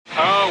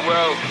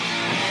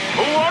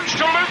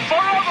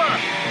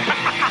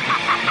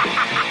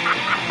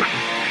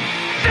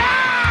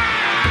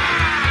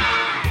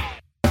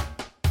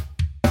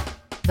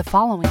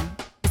following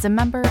is a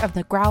member of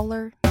the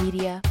Growler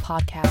Media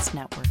Podcast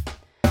Network.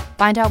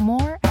 Find out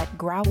more at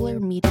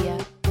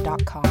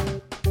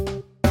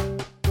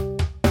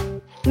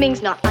growlermedia.com.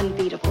 Ming's not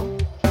unbeatable.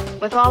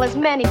 With all his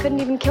men, he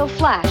couldn't even kill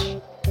Flash.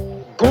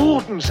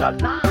 Gordon's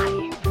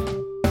alive!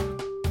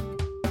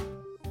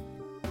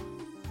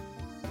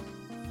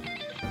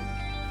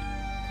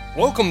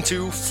 Welcome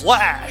to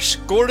Flash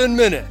Gordon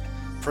Minute,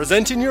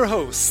 presenting your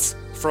hosts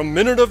from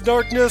Minute of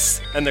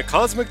Darkness and the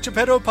Cosmic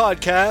Geppetto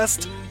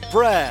Podcast,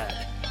 Brad,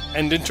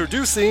 and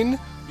introducing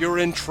your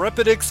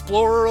intrepid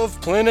explorer of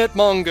Planet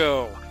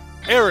Mongo,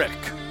 Eric.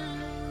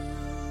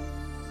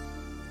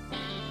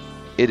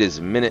 It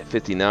is minute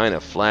 59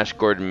 of Flash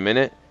Gordon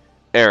Minute.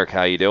 Eric,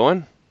 how you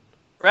doing?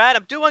 Brad,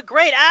 I'm doing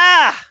great.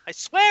 I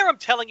swear I'm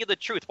telling you the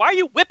truth. Why are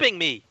you whipping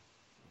me?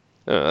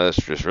 That's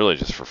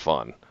just for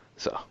fun.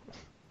 So,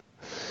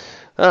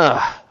 all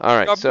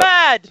right. You're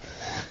bad.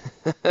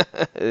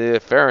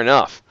 Fair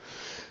enough.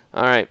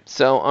 All right.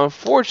 So,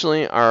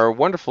 unfortunately, our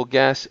wonderful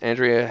guest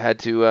Andrea had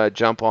to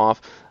jump off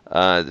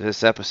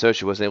this episode.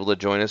 She wasn't able to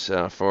join us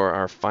for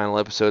our final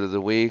episode of the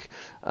week.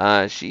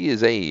 She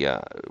is a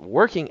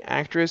working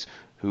actress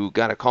who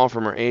got a call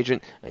from her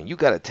agent, and you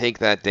got to take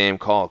that damn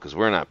call because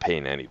we're not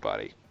paying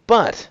anybody.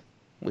 But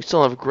we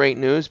still have great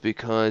news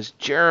because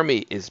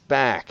Jeremy is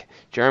back.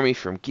 Jeremy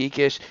from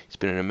Geekish. He's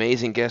been an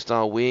amazing guest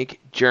all week.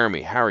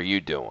 Jeremy, how are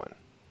you doing?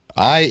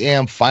 I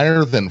am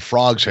finer than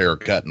Frog's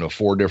haircut into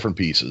 4 different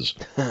pieces.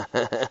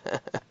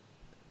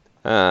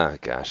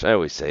 Gosh, I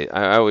always say,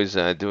 I always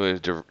do a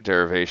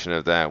derivation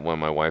of that when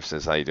my wife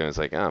says, how you doing? It's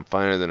like, I'm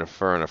finer than a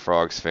fur and a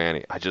frog's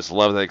fanny. I just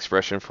love that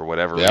expression for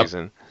whatever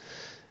reason.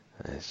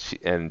 She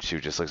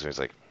just looks at me and is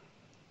like,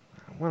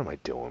 what am I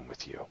doing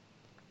with you?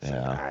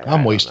 Yeah,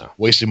 I'm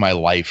wasting my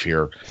life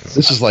here.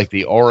 This is like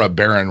the Aura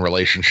Baron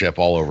relationship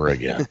all over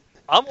again.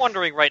 I'm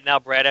wondering right now,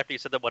 Brad, after you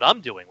said that, what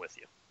I'm doing with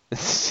you.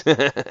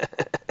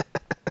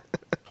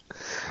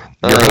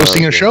 You're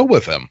hosting a show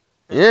with him.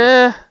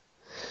 Yeah.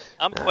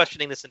 I'm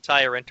questioning this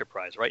entire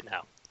enterprise right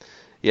now.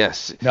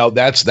 Yes. No,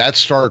 that's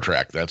Star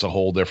Trek. That's a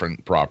whole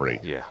different property.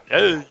 Yeah.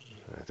 I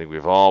think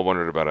we've all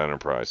wondered about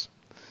Enterprise.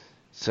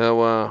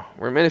 So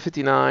we're in minute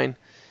 59.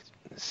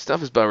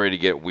 Stuff is about ready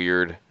to get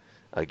weird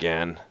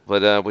again.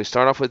 But we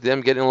start off with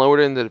them getting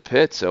lowered into the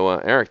pit. So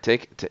Eric,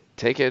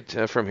 take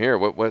it from here.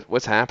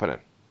 What's happening?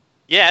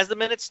 Yeah, as the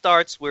minute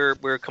starts,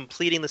 we're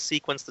completing the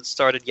sequence that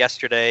started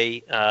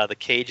yesterday. The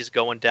cage is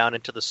going down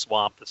into the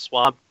swamp. The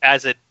swamp,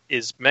 as it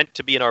is meant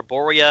to be in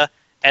Arborea,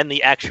 and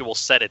the actual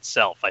set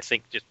itself. I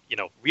think just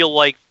real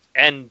life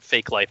and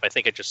fake life. I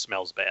think it just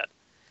smells bad.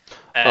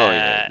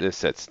 This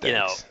set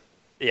stinks.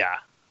 Yeah.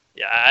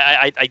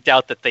 I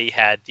doubt that they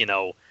had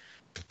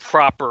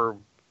proper.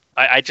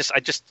 I just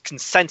can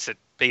sense it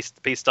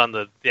based on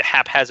the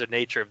haphazard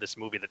nature of this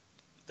movie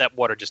that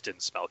water just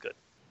didn't smell good.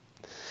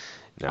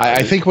 No,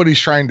 I think what he's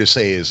trying to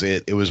say is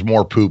it was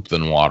more poop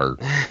than water.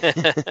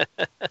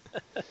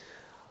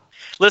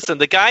 Listen,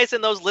 the guys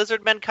in those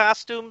lizard men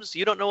costumes,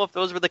 you don't know if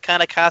those were the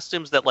kind of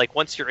costumes that, like,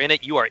 once you're in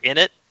it, you are in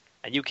it,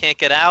 and you can't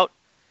get out,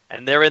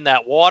 and they're in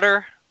that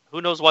water.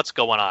 Who knows what's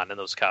going on in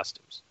those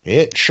costumes?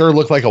 It sure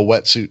looked like a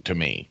wetsuit to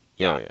me.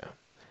 Yeah.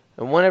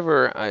 And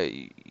whenever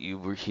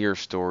you hear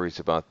stories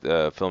about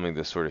filming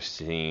this sort of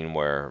scene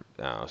where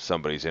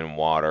somebody's in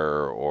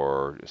water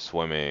or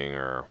swimming,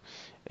 or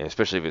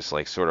especially if it's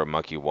like sort of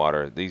mucky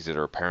water, these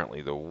are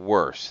apparently the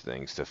worst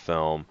things to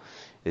film.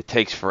 It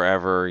takes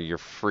forever. You're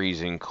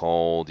freezing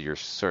cold. You're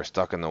sort of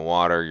stuck in the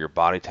water. Your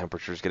body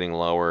temperature's getting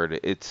lowered.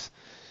 It's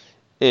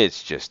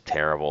just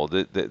terrible.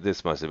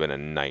 This must have been a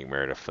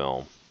nightmare to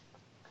film.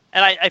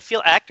 And I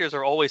feel actors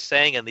are always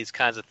saying in these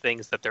kinds of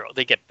things that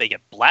they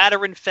get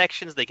bladder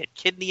infections, they get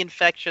kidney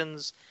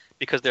infections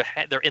because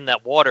they're in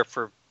that water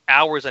for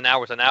hours and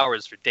hours and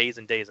hours, for days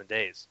and days and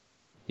days.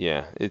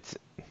 Yeah, it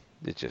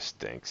just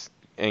stinks.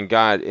 And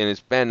it's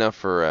bad enough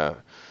for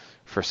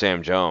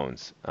Sam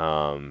Jones,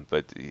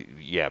 but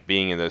yeah,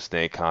 being in those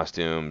snake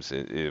costumes,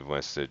 it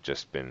must have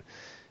just been.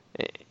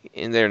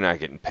 And they're not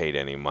getting paid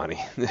any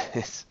money.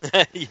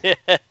 Yeah,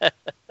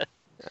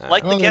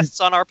 like the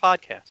guests on our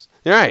podcast.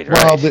 Right.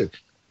 Well,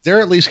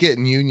 they're at least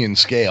getting union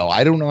scale.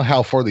 I don't know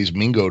how far these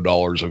Mingo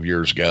dollars of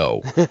yours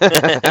go.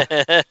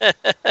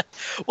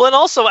 Well, and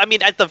also, I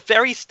mean, at the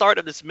very start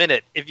of this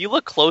minute, if you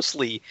look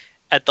closely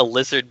at the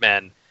lizard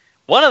men,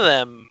 one of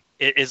them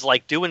is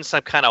like doing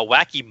some kind of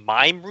wacky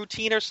mime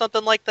routine or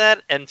something like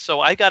that. And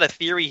so I got a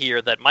theory here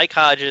that Mike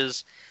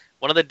Hodges,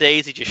 one of the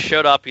days he just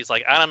showed up, he's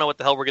like, I don't know what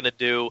the hell we're going to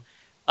do.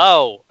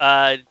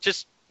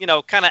 Just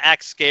kind of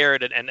act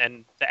scared,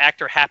 and the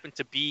actor happened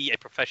to be a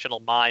professional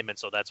mime, and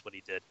so that's what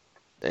he did.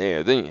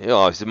 Yeah, then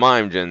if the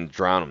mime didn't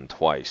drown him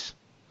twice.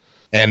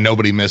 And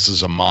nobody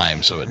misses a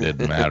mime, so it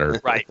didn't matter.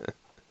 Right.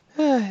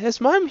 Has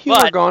mime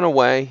humor gone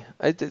away?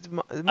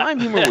 Mime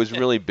humor was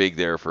really big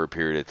there for a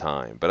period of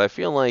time, but I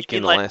feel like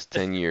in the last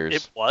 10 years...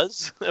 It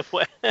was?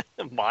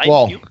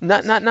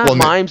 Not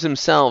mimes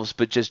themselves,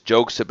 but just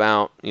jokes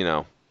about,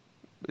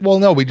 Well,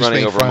 no, we just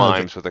running make over fun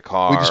mimes of with a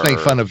car. We just make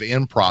fun of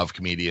improv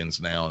comedians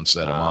now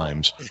instead of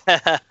mimes.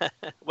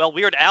 Well,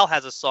 Weird Al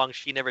has a song,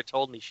 She Never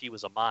Told Me She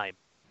Was a Mime.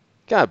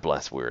 God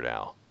bless Weird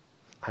Al.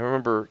 I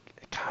remember,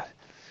 God,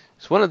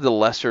 it's one of the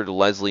lesser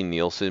Leslie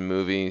Nielsen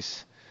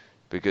movies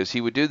because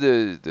he would do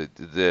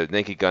the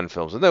Naked Gun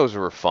films, and those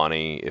were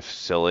funny, if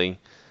silly.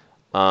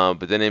 But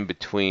then in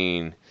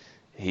between,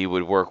 he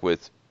would work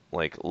with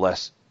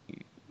because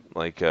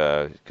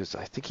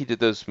I think he did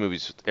those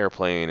movies with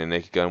Airplane and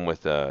Naked Gun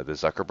with the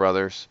Zucker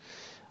brothers,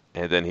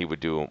 and then he would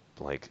do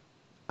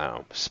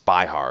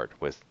Spy Hard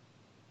with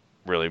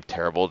really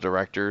terrible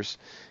directors,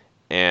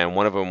 and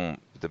one of them,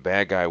 the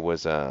bad guy,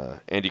 was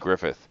Andy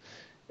Griffith,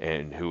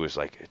 and who was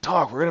like,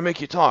 "Talk, we're gonna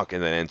make you talk,"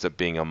 and then ends up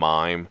being a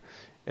mime,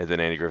 and then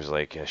Andy Griffith's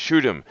like,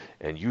 "Shoot him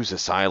and use a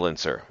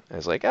silencer." And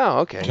it's like, oh,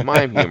 okay,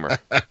 mime humor.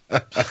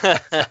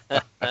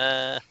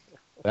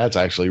 That's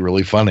actually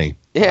really funny.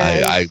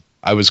 Yeah,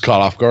 I was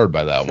caught off guard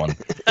by that one.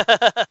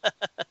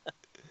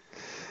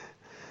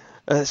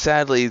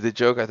 Sadly, the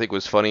joke I think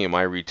was funny in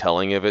my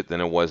retelling of it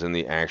than it was in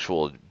the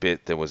actual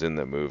bit that was in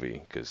the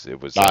movie, because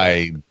it was.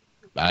 I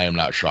am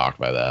not shocked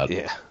by that.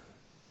 Yeah.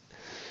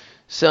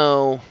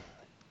 So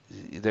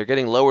they're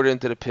getting lowered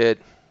into the pit.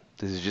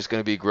 This is just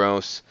going to be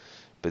gross.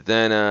 But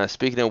then,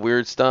 speaking of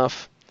weird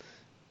stuff,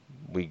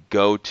 we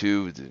go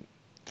to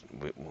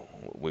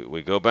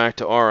we go back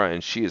to Aura,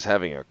 and she is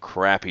having a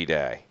crappy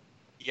day.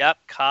 Yep,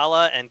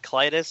 Kala and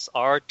Clytus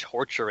are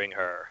torturing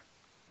her.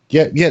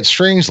 Yet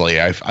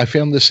strangely, I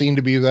found this scene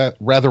to be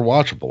rather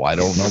watchable. I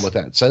don't know what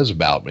that says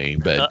about me,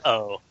 but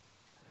Uh-oh.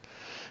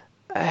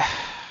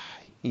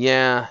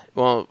 Yeah,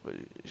 well,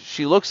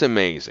 she looks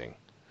amazing.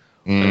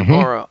 Mm-hmm.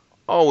 Aura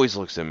always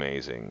looks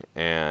amazing,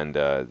 and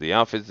the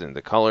outfits and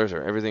the colors,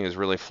 everything is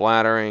really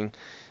flattering.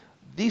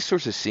 These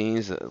sorts of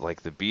scenes,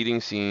 like the beating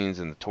scenes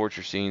and the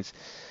torture scenes,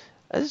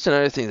 that's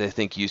another thing that I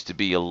think used to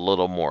be a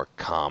little more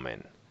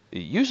common.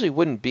 It usually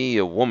wouldn't be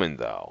a woman,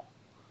 though.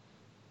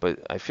 But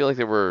I feel like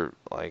there were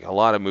like a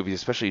lot of movies,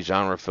 especially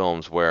genre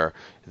films, where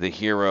the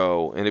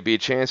hero, and it'd be a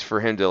chance for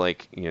him to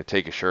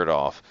take his shirt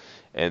off,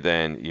 and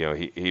then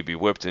he'd be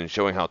whipped and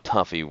showing how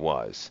tough he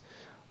was.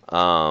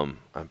 I'm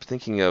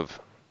thinking of.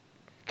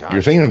 Gosh,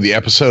 you're thinking of the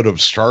episode of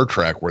Star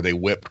Trek where they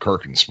whipped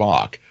Kirk and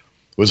Spock.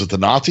 Was it the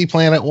Nazi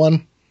planet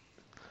one?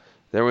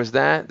 There was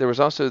that. There was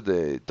also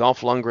the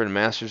Dolph Lundgren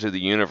Masters of the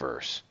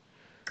Universe.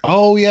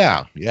 Oh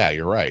yeah,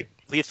 you're right.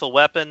 Lethal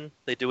Weapon.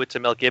 They do it to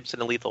Mel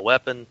Gibson in Lethal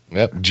Weapon.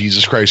 Yep.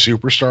 Jesus Christ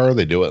Superstar.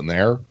 They do it in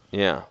there.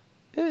 Yeah.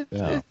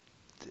 It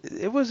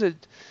was a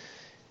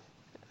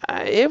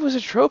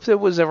trope that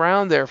was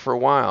around there for a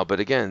while,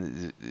 but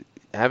again,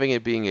 having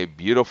it being a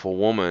beautiful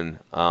woman,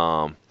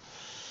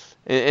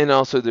 and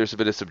also there's a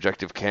bit of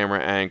subjective camera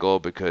angle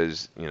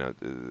because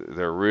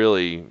they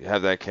really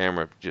have that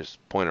camera just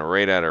pointed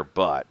right at her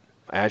butt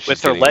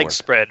with her legs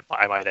spread,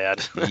 I might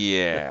add.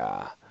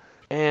 Yeah,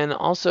 and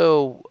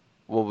also.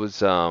 What was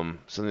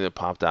something that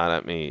popped out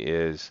at me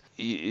is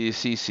you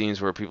see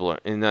scenes where people are,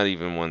 and not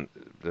even one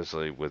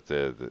necessarily with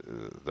the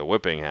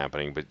whipping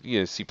happening, but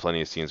you see plenty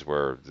of scenes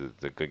where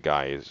the good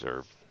guy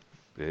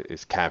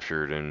is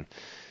captured and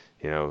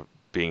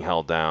being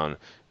held down.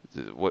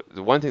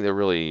 The one thing that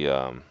really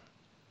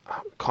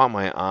caught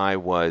my eye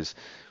was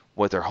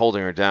what they're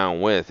holding her down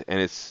with, and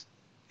it's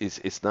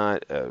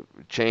not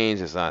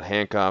chains, it's not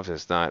handcuffs,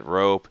 it's not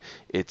rope,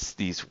 it's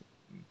these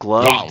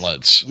gloves.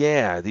 Gauntlets.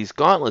 Yeah, these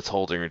gauntlets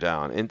holding her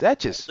down, and that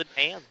just. Good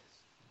hands.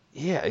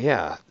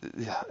 Yeah.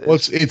 Well,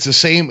 it's the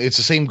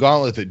same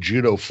gauntlet that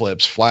Judo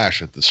flips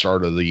Flash at the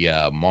start of the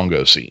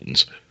Mongo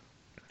scenes.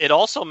 It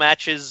also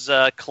matches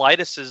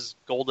Clytus's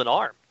golden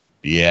arm.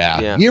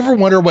 Yeah. You ever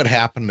wonder what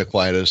happened to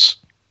Clytus?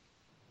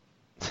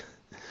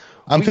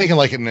 I'm thinking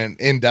like an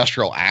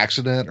industrial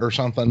accident or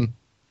something.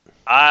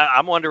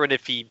 I'm wondering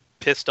if he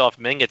pissed off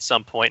Ming at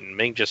some point and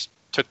Ming just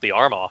took the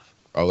arm off.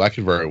 Oh, that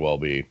could very well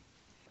be.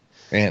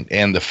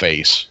 And the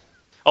face.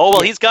 Oh,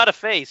 well, he's got a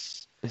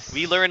face.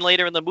 We learn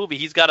later in the movie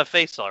he's got a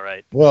face, all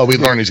right. Well, we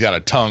learn he's got a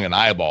tongue and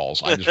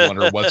eyeballs. I just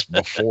wonder what's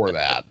before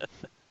that.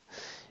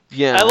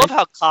 Yeah. I love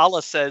how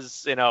Kala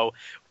says,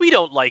 we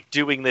don't like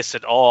doing this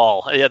at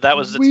all. Yeah,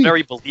 it's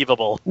very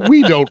believable.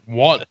 We don't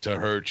want to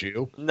hurt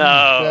you.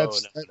 No.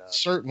 That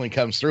certainly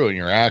comes through in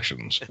your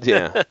actions.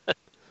 Yeah.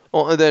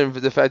 Well, and then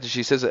the fact that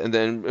she says it and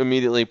then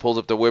immediately pulls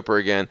up the whipper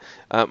again.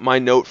 My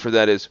note for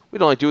that is, we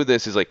don't like doing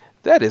this. Is like,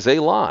 that is a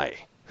lie.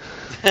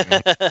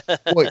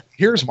 Look,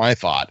 here's my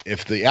thought.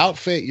 If the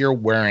outfit you're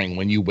wearing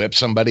when you whip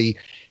somebody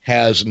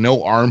has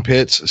no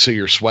armpits so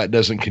your sweat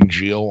doesn't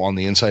congeal on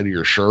the inside of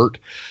your shirt,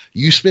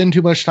 you spend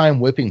too much time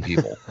whipping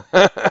people.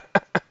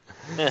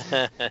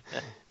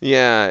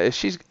 Yeah,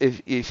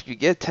 if you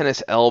get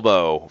tennis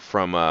elbow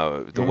from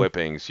the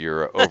whippings,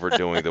 you're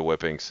overdoing the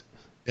whippings.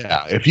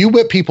 Yeah, if you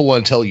whip people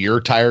until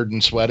you're tired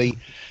and sweaty,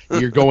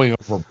 you're going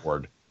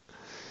overboard.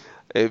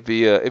 It'd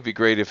be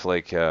great if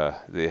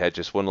they had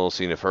just one little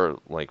scene of her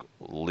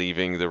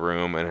leaving the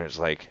room and it's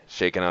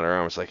shaking out her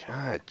arms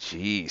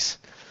jeez,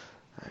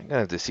 I'm gonna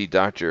have to see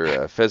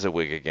Dr.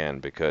 Fezziwig again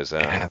because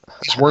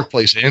these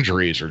workplace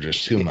injuries are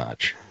just too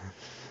much.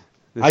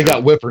 I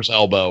got Whipper's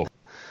elbow,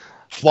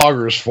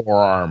 Flogger's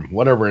forearm,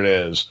 whatever it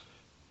is.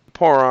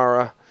 Poor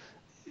Ara.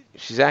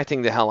 She's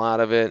acting the hell out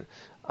of it.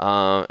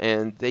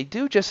 And they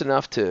do just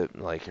enough to,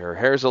 like, her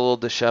hair's a little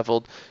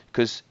disheveled,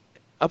 because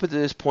up at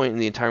this point in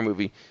the entire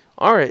movie,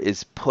 Ara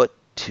is put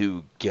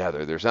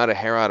together. There's not a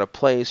hair out of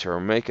place. Her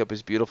makeup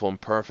is beautiful and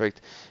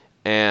perfect.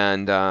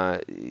 And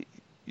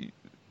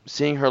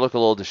seeing her look a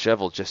little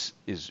disheveled just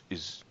is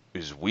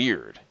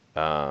weird.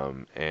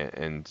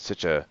 And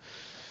such a...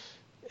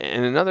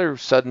 And another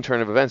sudden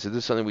turn of events, this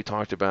is something we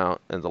talked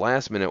about in the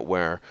last minute,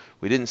 where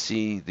we didn't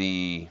see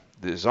the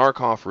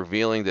Zarkov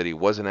revealing that he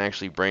wasn't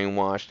actually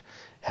brainwashed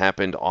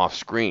happened off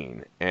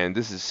screen. And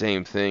this is the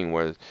same thing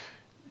where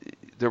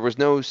there was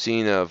no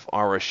scene of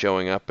Ara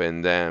showing up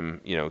and them,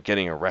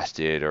 getting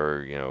arrested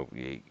or,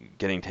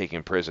 getting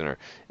taken prisoner.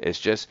 It's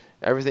just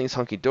everything's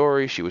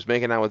hunky-dory. She was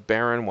making out with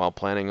Baron while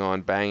planning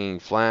on banging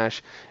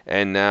Flash,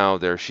 and now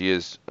there she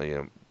is,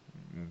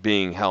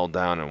 being held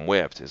down and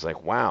whipped. It's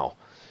like, wow.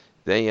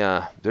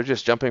 They're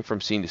just jumping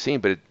from scene to scene,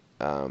 but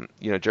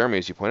Jeremy,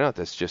 as you point out,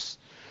 that's just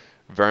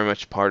very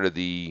much part of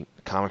the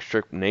comic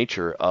strip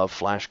nature of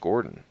Flash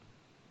Gordon.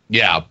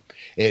 Yeah,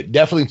 it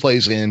definitely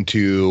plays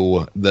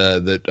into I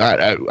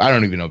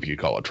don't even know if you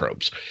call it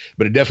tropes,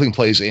 but it definitely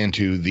plays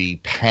into the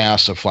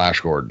past of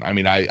Flash Gordon. I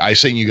mean, I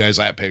sent you guys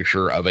that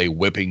picture of a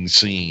whipping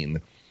scene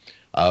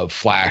of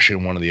Flash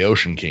in one of the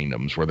Ocean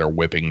Kingdoms where they're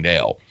whipping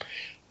Dale.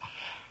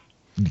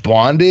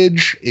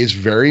 Bondage is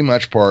very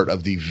much part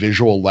of the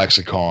visual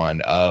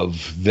lexicon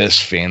of this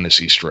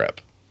fantasy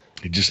strip.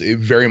 It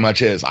very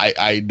much is.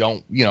 I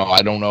don't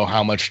know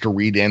how much to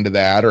read into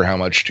that or how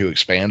much to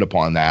expand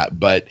upon that,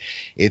 but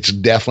it's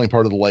definitely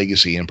part of the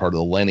legacy and part of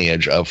the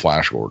lineage of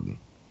Flash Gordon.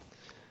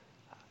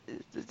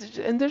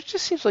 And there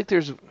just seems like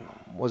and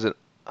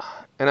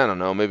I don't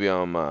know, maybe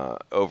I'm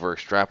over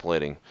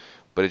extrapolating,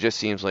 but it just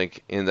seems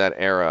like in that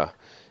era,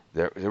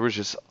 there was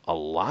just a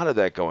lot of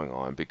that going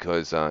on,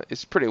 because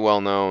it's pretty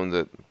well known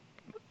that,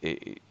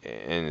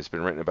 and it's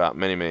been written about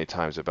many, many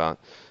times, about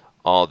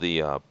all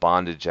the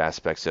bondage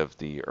aspects of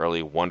the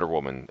early Wonder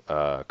Woman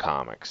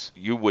comics.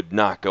 You would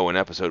not go an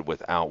episode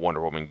without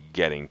Wonder Woman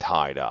getting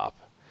tied up.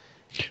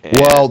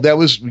 Well,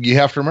 you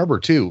have to remember,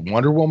 too,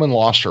 Wonder Woman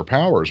lost her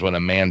powers when a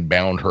man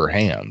bound her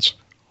hands.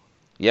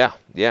 Yeah.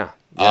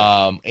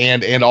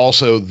 And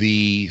also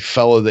the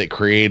fellow that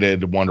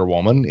created Wonder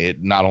Woman,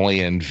 it not only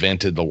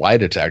invented the lie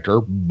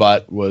detector,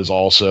 but was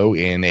also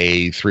in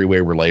a three-way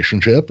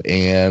relationship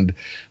and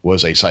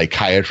was a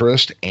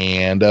psychiatrist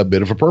and a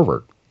bit of a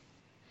pervert.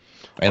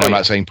 And I'm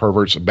not saying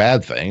pervert's a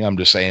bad thing. I'm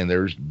just saying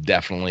there's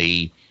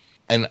definitely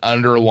an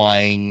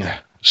underlying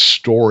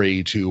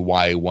story to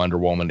why Wonder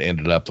Woman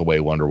ended up the way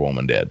Wonder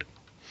Woman did.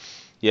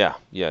 Yeah,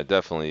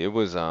 definitely. It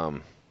was,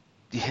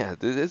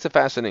 it's a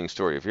fascinating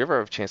story. If you ever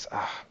have a chance,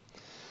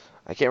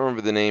 I can't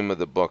remember the name of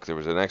the book. There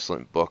was an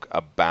excellent book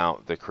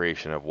about the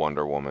creation of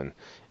Wonder Woman,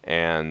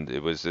 and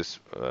it was this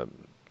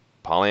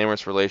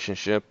polyamorous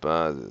relationship,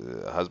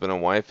 husband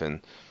and wife,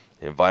 and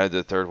they invited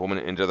the third woman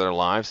into their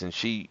lives, and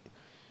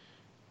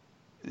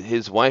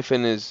his wife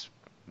and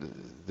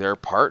their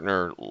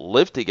partner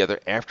lived together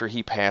after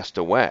he passed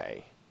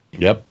away.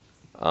 Yep.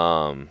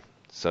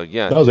 So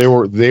yeah. No,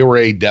 they were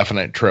a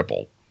definite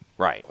triple.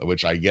 Right.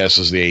 Which I guess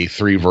is the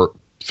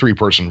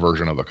three-person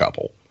version of a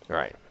couple.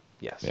 Right.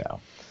 Yes. Yeah.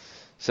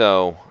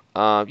 So,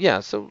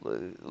 so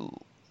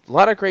a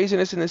lot of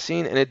craziness in this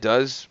scene, and it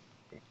does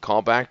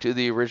call back to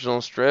the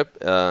original strip.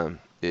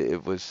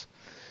 It was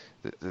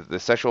the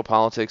sexual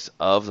politics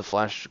of the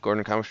Flash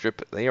Gordon comic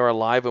strip. They are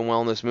alive and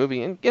well in this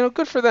movie, and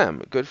good for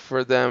them. Good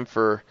for them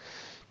for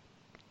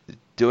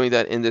doing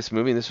that in this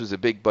movie. This was a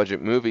big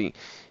budget movie,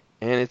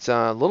 and it's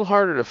a little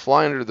harder to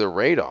fly under the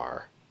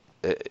radar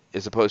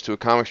as opposed to a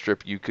comic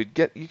strip. You could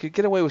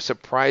get away with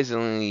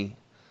surprisingly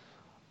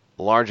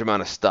large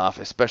amount of stuff,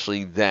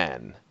 especially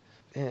then.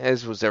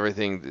 As was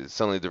everything,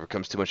 suddenly there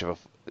becomes too much of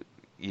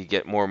you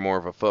get more and more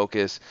of a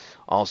focus.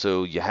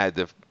 Also, you had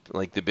the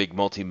big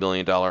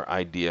multi-million-dollar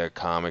idea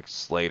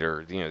comics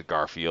later,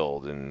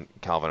 Garfield and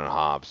Calvin and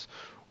Hobbes,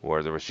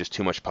 where there was just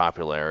too much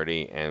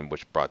popularity and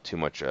which brought too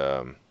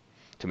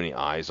many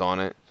eyes on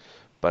it.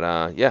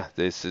 But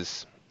this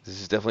is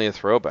definitely a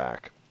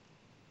throwback.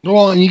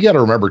 Well, and you got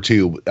to remember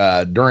too,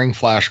 during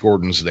Flash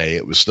Gordon's day,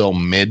 it was still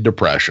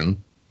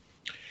mid-Depression.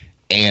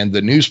 And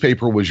the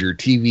newspaper was your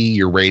TV,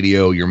 your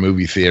radio, your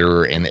movie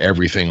theater, and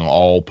everything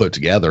all put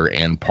together.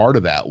 And part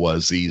of that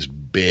was these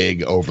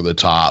big,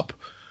 over-the-top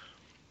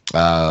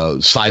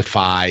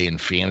sci-fi and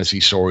fantasy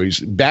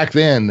stories. Back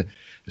then,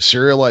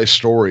 serialized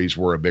stories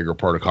were a bigger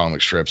part of comic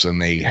strips than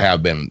they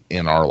have been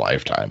in our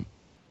lifetime.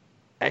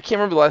 I can't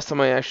remember the last time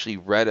I actually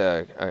read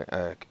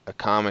a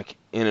comic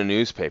in a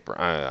newspaper.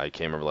 I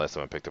can't remember the last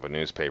time I picked up a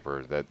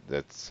newspaper.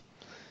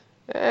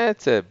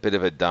 It's a bit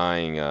of a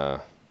dying...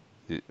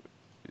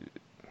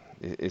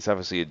 It's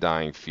obviously a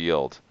dying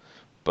field,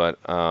 but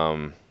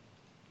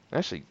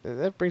actually,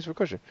 that brings up a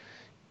question.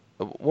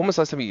 When was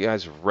the last time you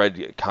guys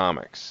read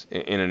comics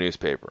in a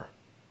newspaper?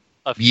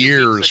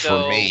 Years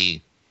for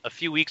me. A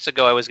few weeks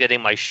ago, I was getting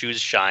my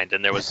shoes shined,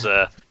 and there was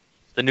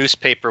the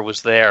newspaper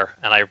was there,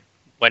 and I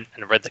went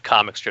and read the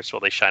comic strips while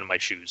they shined my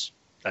shoes.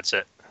 That's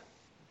it.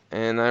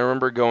 And I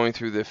remember going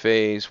through the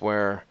phase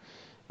where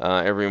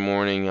every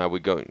morning I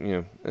would go,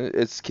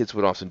 as kids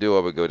would often do, I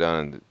would go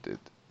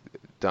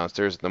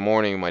downstairs in the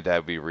morning. My dad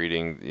would be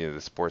reading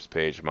the sports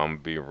page. Mom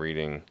would be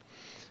reading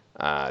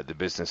the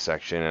business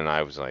section, and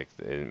I was like,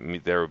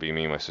 there would be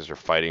me and my sister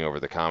fighting over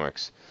the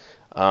comics.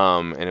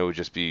 And it would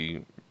just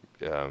be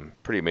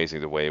pretty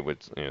amazing the way it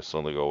would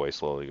slowly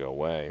go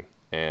away.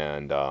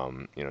 And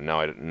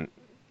now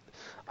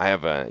I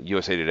have a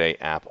USA Today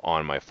app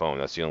on my phone.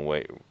 That's the only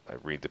way I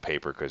read the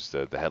paper because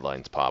the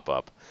headlines pop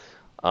up.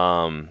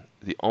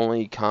 The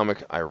only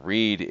comic I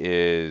read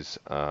is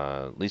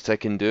Least I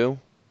Can Do,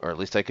 or At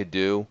Least I Could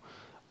Do,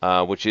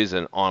 which is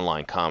an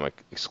online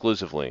comic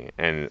exclusively,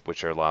 and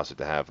which allows it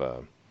to have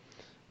a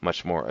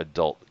much more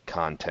adult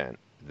content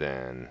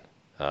than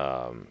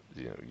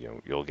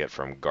you'll get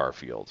from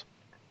Garfield.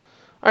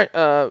 All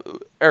right,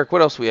 Eric,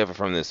 what else do we have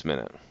from this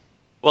minute?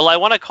 Well, I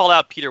want to call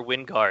out Peter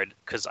Wyngarde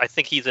because I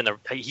think he is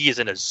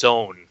in a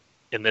zone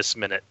in this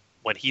minute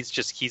when he's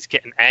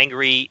getting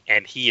angry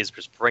and he is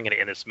just bringing it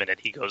in this minute.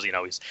 He goes,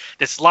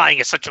 this lying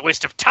is such a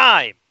waste of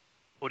time.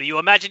 Who do you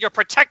imagine you're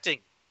protecting?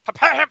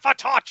 Prepare him for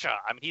torture.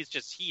 I mean,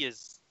 he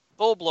is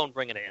full blown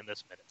bringing it in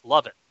this minute.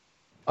 Love it.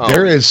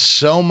 There is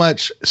so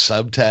much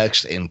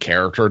subtext and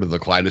character to the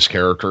Clytus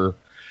character.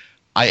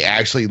 I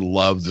actually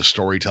love the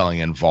storytelling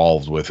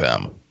involved with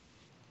him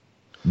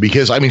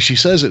because she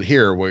says it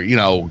here where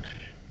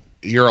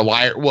you're a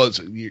liar. Well,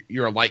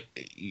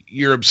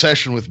 your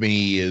obsession with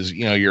me is,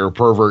 you're a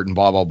pervert and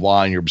blah, blah,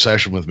 blah. And your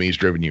obsession with me has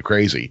driven you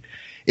crazy.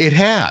 It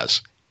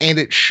has. And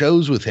it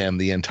shows with him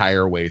the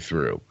entire way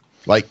through.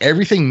 Like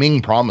everything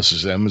Ming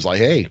promises him is like,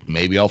 hey,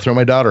 maybe I'll throw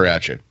my daughter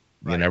at you.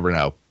 You never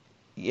know.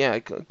 Yeah.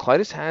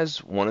 Clytus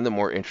has one of the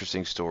more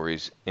interesting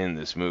stories in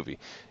this movie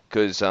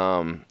because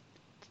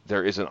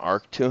there is an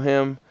arc to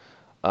him,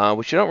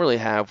 which you don't really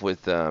have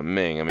with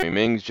Ming.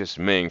 Ming's just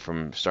Ming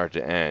from start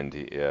to end.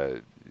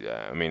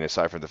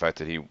 Aside from the fact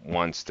that he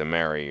wants to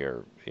marry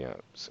or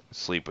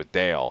sleep with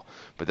Dale,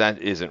 but that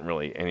isn't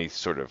really any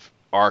sort of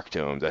arc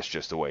to him. That's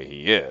just the way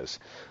he is.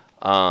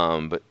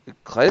 But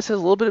Clytus has a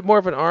little bit more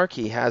of an arc.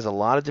 He has a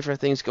lot of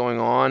different things going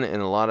on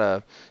and a lot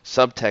of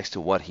subtext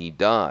to what he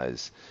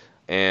does.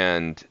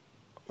 And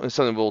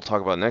something we'll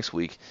talk about next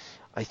week.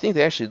 I think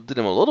they actually did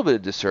him a little bit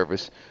of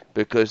disservice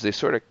because they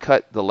sort of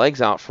cut the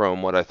legs out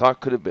from what I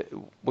thought could have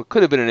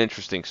been an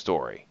interesting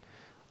story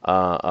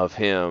of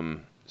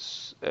him.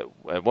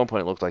 At one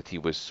point, it looked like he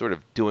was sort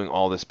of doing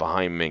all this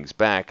behind Ming's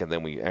back, and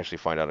then we actually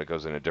find out it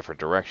goes in a different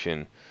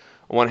direction.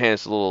 On one hand,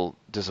 it's a little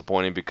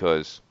disappointing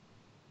because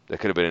that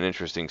could have been an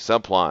interesting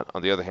subplot.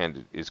 On the other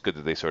hand, it's good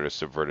that they sort of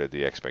subverted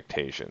the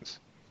expectations.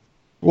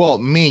 Well,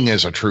 Ming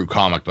is a true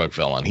comic book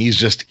villain. He's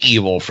just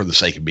evil for the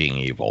sake of being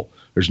evil.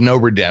 There's no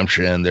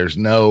redemption.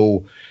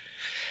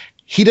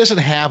 He doesn't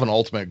have an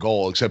ultimate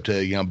goal except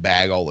to,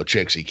 bag all the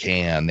chicks he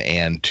can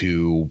and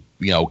to,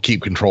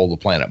 keep control of the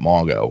planet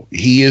Mongo.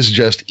 He is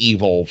just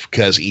evil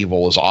because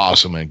evil is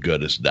awesome and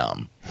good is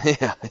dumb.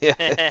 Yeah.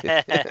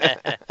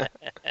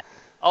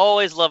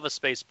 Always love a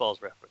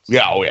Spaceballs reference.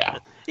 Yeah, oh yeah.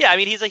 Yeah,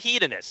 he's a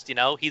hedonist,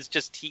 He's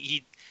just,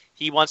 he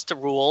wants to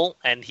rule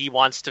and he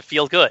wants to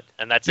feel good.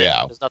 And that's it.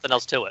 There's nothing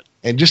else to it.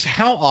 And just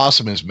how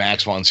awesome is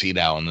Max von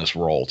Sydow in this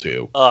role,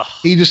 too? Ugh,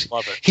 he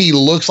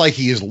looks like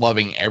he is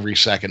loving every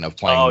second of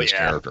playing this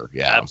character.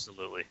 Yeah,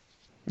 absolutely.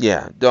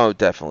 Yeah, no,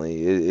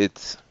 definitely.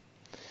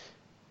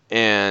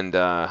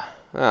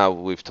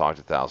 We've talked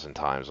 1,000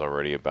 times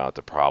already about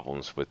the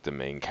problems with the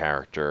main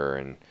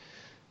character,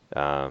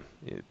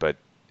 but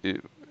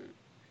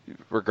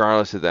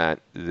regardless of that,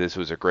 this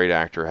was a great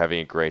actor having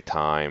a great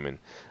time, and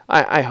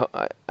I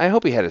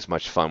hope he had as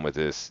much fun with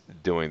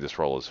doing this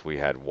role as we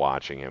had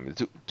watching him.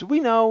 Do we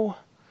know?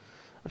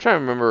 I'm trying to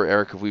remember,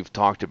 Eric, if we've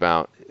talked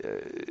about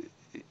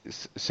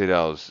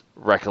Sydow's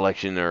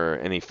recollection or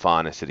any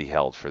fondness that he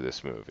held for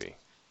this movie.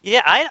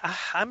 Yeah,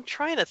 I'm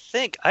trying to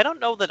think. I don't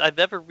know that I've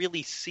ever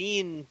really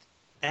seen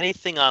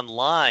anything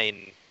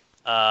online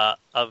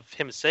of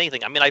him saying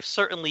anything.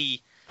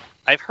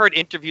 I've heard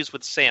interviews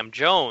with Sam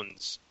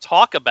Jones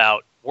talk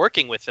about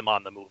working with him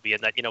on the movie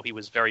and that, he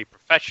was very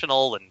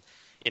professional and,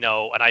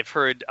 and I've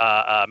heard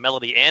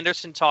Melody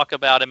Anderson talk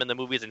about him in the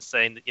movies and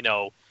saying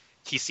that,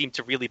 he seemed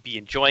to really be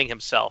enjoying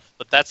himself,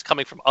 but that's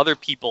coming from other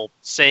people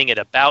saying it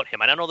about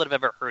him. I don't know that I've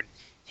ever heard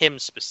him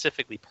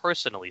specifically,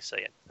 personally say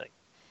anything.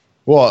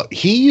 Well,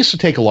 he used to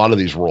take a lot of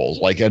these roles.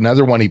 Like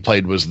another one he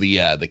played was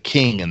the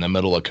king in the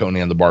middle of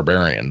Conan the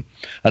Barbarian,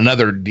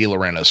 another De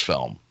Laurentiis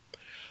film.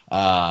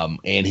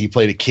 And he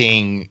played a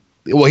king.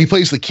 Well, he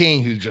plays the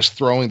king who's just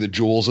throwing the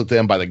jewels at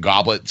them by the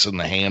goblets and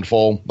the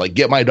handful, like,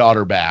 get my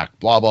daughter back,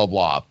 blah, blah,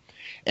 blah.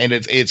 And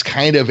it's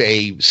kind of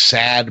a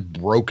sad,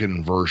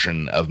 broken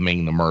version of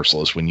Ming the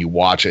Merciless when you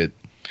watch it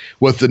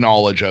with the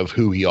knowledge of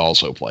who he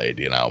also played,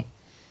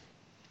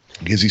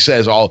 Because he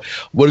says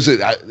what is it?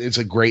 It's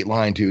a great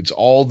line too. It's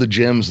all the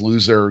gems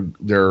lose their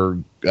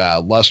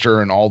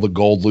luster and all the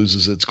gold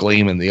loses its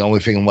gleam. And the only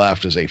thing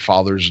left is a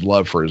father's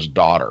love for his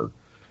daughter.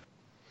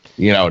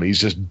 And he's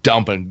just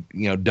dumping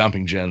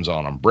gens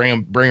on him.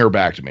 Bring her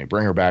back to me.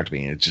 Bring her back to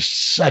me. And it's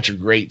just such a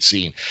great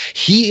scene.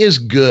 He is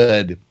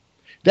good.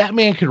 That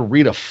man could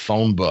read a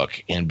phone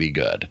book and be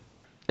good.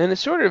 And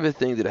it's sort of a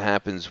thing that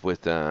happens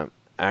with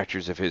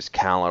actors of his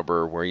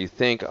caliber, where you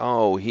think,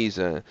 oh, he's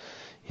a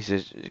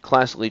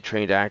classically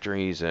trained actor.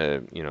 He's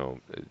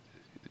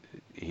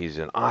he's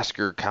an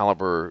Oscar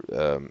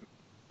caliber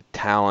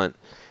talent,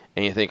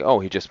 and you think, oh,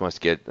 he just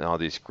must get all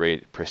these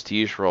great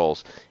prestige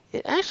roles.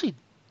 It actually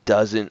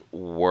doesn't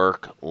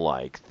work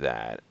like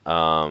that.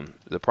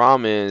 The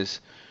problem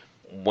is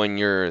when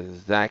you're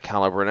that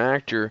caliber an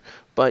actor,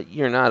 but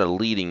you're not a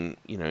leading,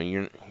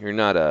 you're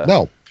not a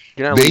no.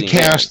 You're not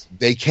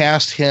they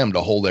cast him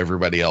to hold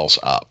everybody else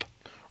up.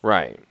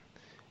 Right.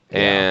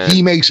 And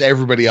he makes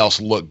everybody else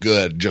look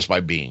good just by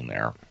being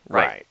there.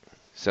 Right.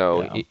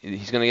 So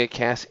he's going to get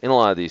cast in a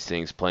lot of these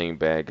things, playing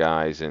bad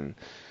guys in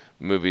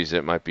movies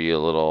that might be a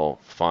little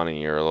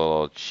funny or a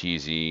little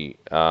cheesy.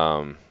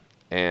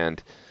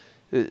 And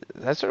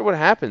that's sort of what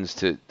happens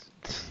to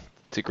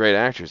great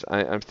actors.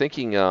 I'm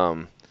thinking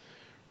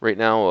right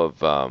now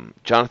of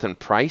Jonathan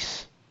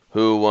Pryce,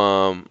 who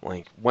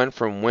went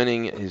from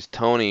winning his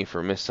Tony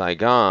for Miss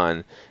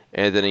Saigon,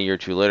 and then a year or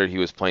two later he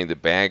was playing the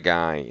bad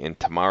guy in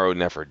Tomorrow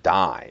Never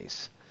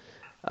Dies,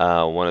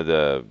 one of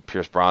the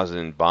Pierce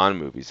Brosnan Bond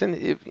movies. And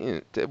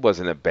it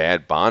wasn't a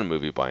bad Bond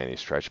movie by any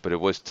stretch, but it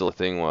was still a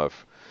thing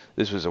of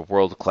this was a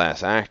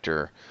world-class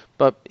actor,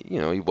 but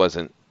he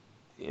wasn't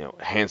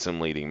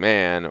handsome leading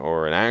man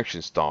or an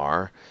action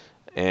star.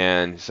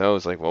 And so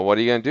it's like, well, what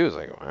are you gonna do? It's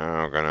like,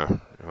 well,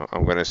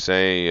 I'm gonna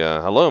say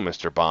hello,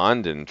 Mr.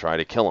 Bond, and try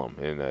to kill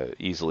him in an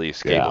easily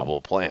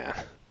escapable plan.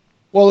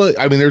 Well,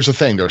 I mean, there's a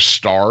thing. There's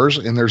stars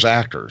and there's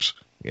actors,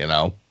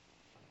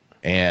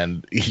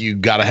 and you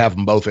got to have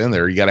them both in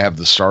there. You got to have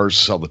the stars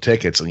to sell the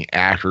tickets and the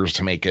actors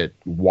to make it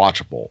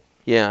watchable.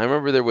 Yeah, I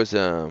remember there was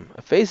a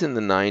phase in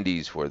the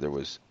 '90s where there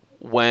was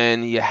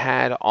when you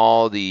had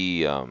all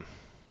the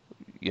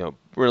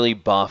really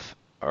buff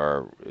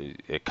or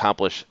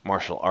accomplished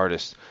martial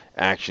artist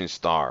action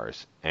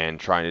stars and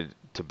trying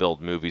to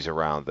build movies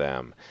around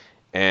them.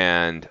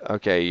 And,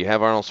 okay, you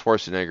have Arnold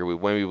Schwarzenegger.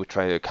 When we would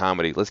try to do a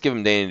comedy, let's give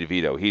him Danny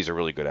DeVito. He's a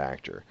really good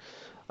actor.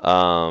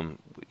 Steven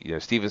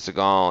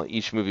Seagal,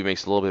 each movie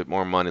makes a little bit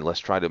more money.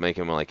 Let's try to make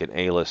him like an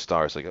A-list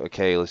star. It's like,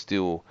 okay, let's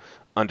do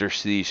Under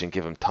Siege and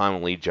give him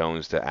Tommy Lee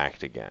Jones to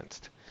act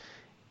against.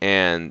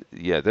 And,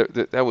 yeah,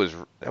 that was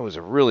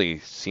a really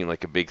seemed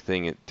like a big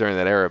thing during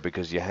that era,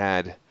 because you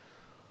had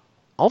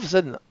all of a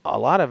sudden a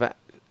lot of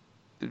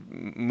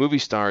movie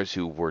stars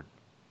who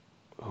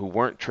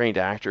weren't trained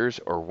actors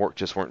or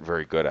just weren't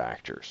very good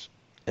actors.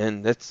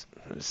 And it's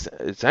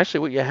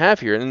actually what you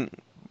have here. And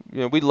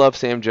we love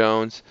Sam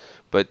Jones,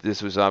 but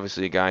this was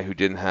obviously a guy who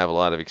didn't have a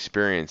lot of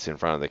experience in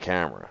front of the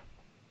camera.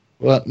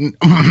 Well,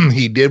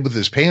 he did with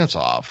his pants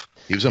off.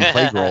 He was in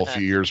Playgirl a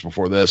few years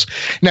before this.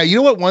 Now, you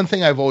know what? One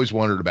thing I've always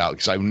wondered about,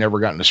 because I've never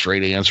gotten a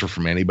straight answer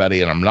from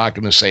anybody, and I'm not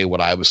going to say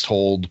what I was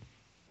told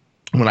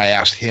when I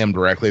asked him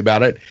directly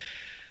about it.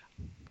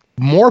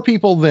 More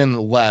people than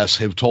less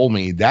have told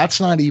me that's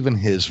not even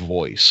his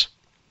voice.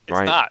 It's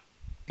not.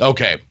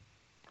 Okay.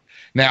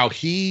 Now,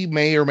 he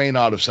may or may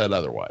not have said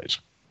otherwise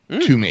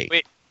to me.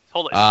 Wait,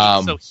 hold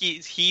on. So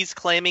he's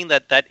claiming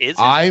that is his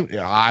voice?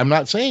 I'm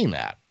not saying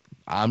that.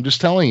 I'm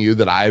just telling you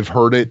that I've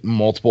heard it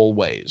multiple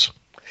ways.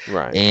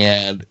 Right.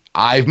 And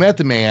I've met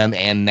the man,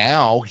 and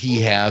now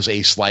he has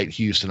a slight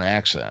Houston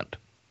accent.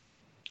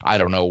 I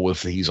don't know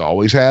if he's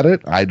always had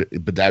it,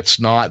 but that's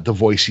not the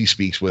voice he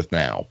speaks with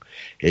now.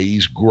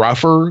 He's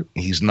gruffer.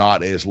 He's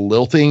not as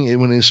lilting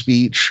in his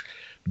speech,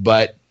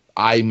 but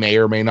I may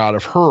or may not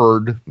have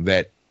heard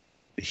that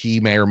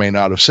he may or may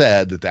not have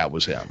said that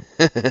was him.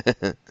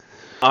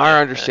 Our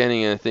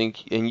understanding, I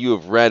think, and you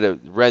have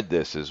read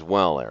this as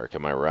well, Eric,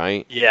 am I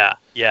right? Yeah.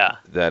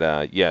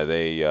 That,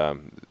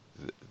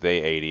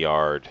 they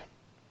ADR'd,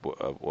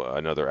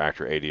 another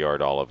actor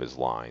ADR'd all of his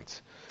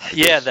lines.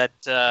 Yeah, that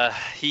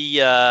he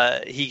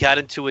got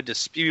into a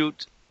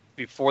dispute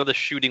before the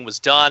shooting was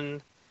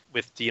done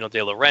with Dino De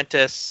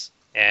Laurentiis,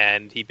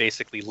 and he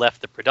basically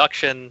left the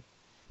production,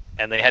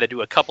 and they had to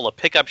do a couple of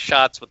pickup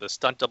shots with a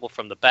stunt double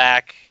from the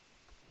back,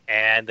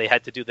 and they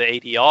had to do the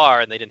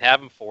ADR, and they didn't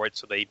have him for it,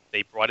 so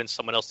they brought in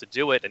someone else to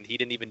do it, and he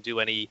didn't even do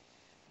any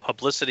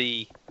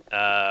publicity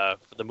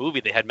for the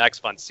movie. They had Max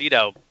von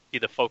Sydow be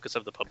the focus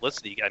of the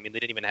publicity. I mean, they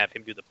didn't even have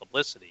him do the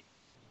publicity.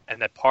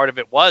 And that part of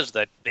it was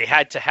that they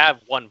had to have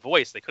one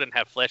voice. They couldn't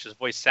have Flash's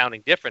voice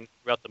sounding different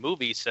throughout the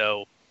movie,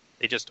 so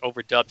they just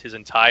overdubbed his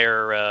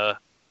entire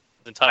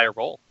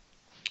role.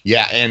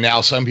 Yeah, and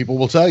now some people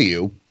will tell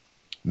you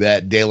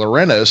that De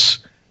Laurentiis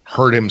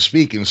heard him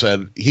speak and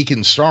said he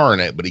can star in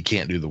it, but he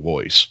can't do the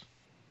voice.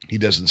 He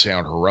doesn't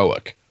sound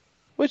heroic.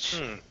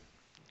 Which,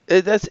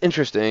 that's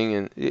interesting,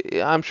 and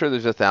I'm sure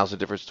there's 1,000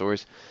 different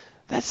stories.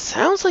 That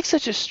sounds like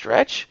such a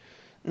stretch.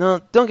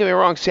 No, don't get me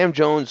wrong, Sam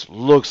Jones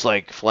looks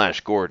like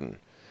Flash Gordon.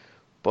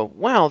 But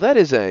wow, that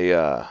is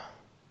a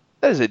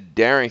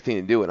daring thing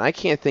to do, and I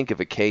can't think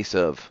of a case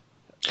of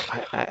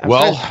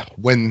Well,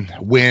 when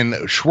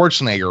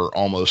Schwarzenegger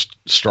almost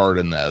starred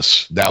in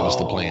this, that was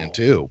the plan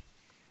too.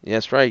 Yeah,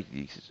 that's right.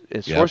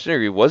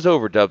 Schwarzenegger was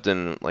overdubbed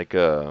in like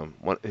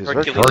his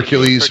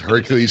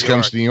Hercules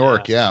Comes to New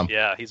York.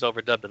 Yeah, he's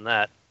overdubbed in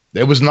that.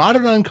 It was not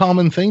an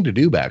uncommon thing to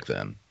do back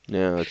then.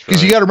 Yeah, that's right.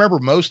 Because you got to remember,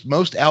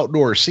 most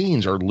outdoor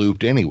scenes are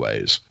looped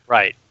anyways.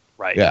 Right.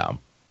 Yeah.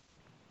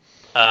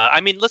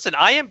 I mean, listen,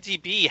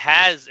 IMDb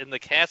has in the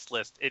cast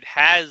list, it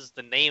has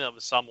the name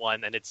of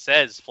someone, and it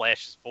says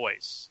Flash's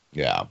voice.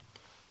 Yeah.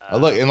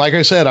 Look, and like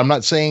I said, I'm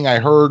not saying I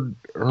heard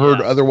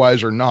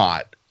otherwise or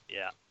not.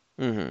 Yeah.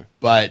 Mm-hmm.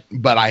 But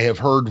I have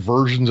heard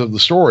versions of the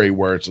story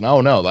where it's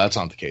no, that's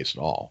not the case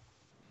at all.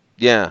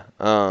 Yeah.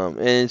 And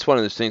it's one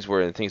of those things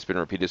where the thing's been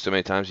repeated so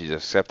many times, you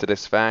just accept it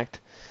as fact.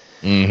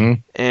 Mm-hmm.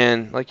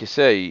 And like you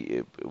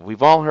say,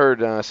 we've all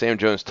heard Sam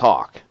Jones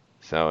talk.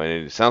 So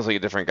it sounds like a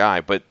different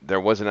guy, but there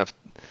was enough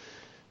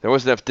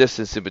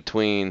distance in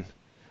between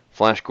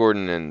Flash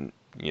Gordon and,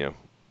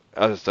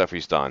 other stuff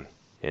he's done.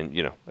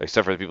 And,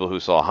 except for the people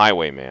who saw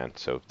Highwayman.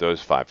 So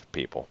those 5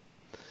 people.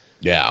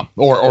 Yeah.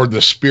 Or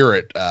the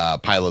Spirit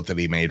pilot that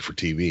he made for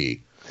TV.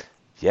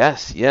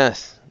 Yes. Yeah.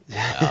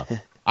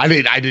 I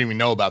didn't even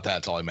know about that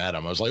until I met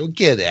him. I was like, well,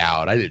 get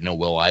out. I didn't know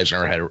Will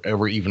Eisner had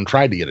ever even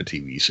tried to get a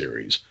TV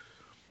series.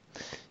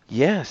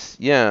 Yes.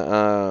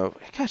 Yeah.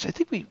 Gosh, I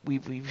think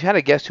we've had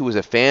a guest who was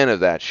a fan of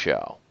that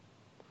show.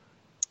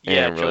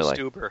 Yeah, and Joe really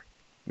Stuber.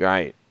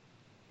 Right.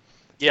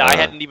 Yeah, I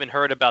hadn't even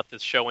heard about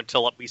this show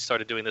until we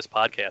started doing this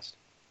podcast.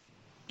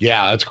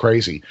 Yeah, that's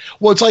crazy.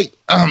 Well, it's like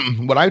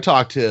when I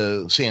talked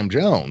to Sam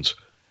Jones,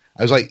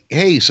 I was like,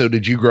 hey, so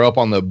did you grow up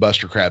on the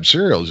Buster Crabbe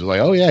serials? He's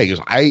like, oh, yeah. He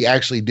goes, I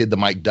actually did the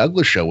Mike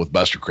Douglas show with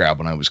Buster Crabbe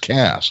when I was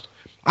cast.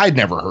 I'd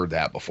never heard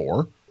that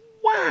before.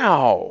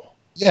 Wow.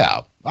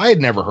 Yeah, I had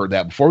never heard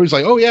that before. He was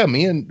like, oh, yeah,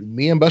 me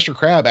and Buster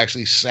Crabbe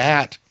actually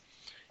sat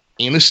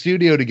in a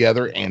studio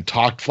together and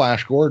talked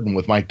Flash Gordon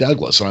with Mike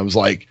Douglas. And I was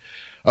like,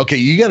 okay,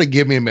 you got to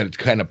give me a minute to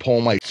kind of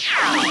pull my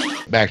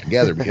back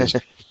together because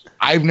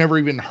I've never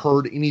even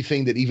heard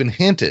anything that even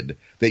hinted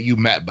that you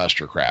met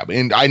Buster Crabbe.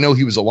 And I know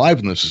he was alive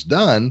when this was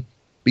done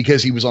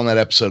because he was on that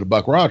episode of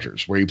Buck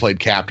Rogers where he played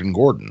Captain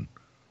Gordon.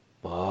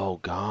 Oh,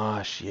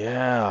 gosh,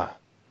 yeah.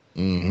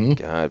 Mm-hmm.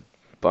 God,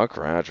 Buck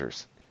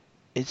Rogers.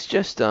 It's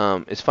just,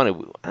 it's funny.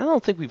 I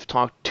don't think we've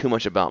talked too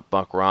much about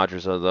Buck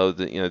Rogers, although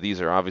these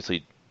are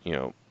obviously,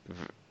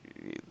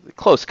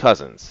 close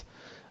cousins,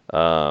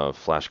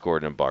 Flash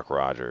Gordon and Buck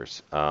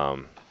Rogers.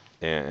 But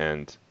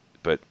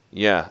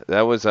yeah,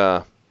 that was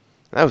a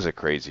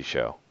crazy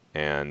show,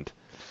 and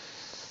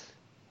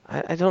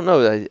I don't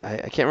know. I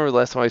can't remember the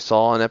last time I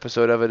saw an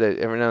episode of it.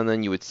 Every now and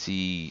then you would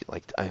see,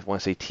 like, I want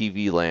to say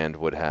TV Land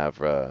would have,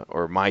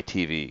 or My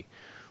TV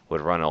would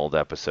run old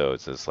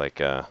episodes. It's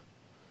like,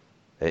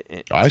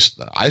 I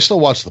still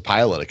watch the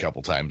pilot a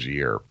couple times a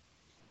year.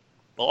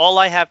 Well, all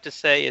I have to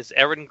say is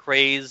Erin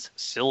Gray's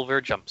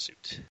silver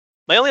jumpsuit.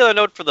 My only other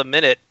note for the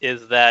minute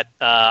is that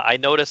I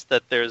noticed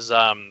that there's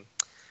some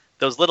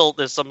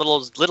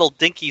little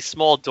dinky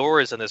small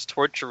doors in this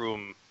torture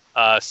room,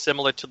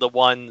 similar to the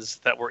ones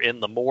that were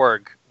in the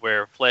morgue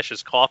where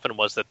Flash's coffin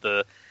was, that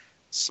the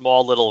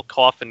small little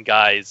coffin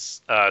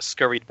guys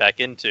scurried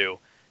back into.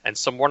 And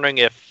so I'm wondering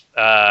if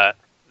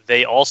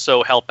they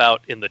also help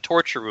out in the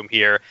torture room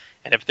here,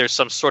 and if there's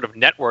some sort of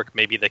network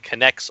maybe that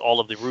connects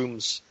all of the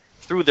rooms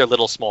through their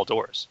little small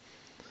doors.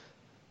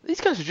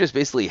 These guys are just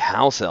basically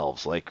house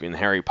elves, like in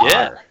Harry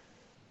Potter.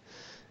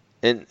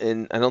 Yeah.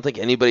 And I don't think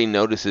anybody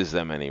notices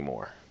them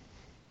anymore.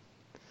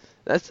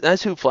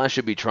 That's who Flash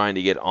should be trying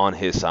to get on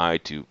his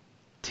side to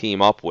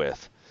team up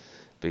with,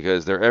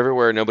 because they're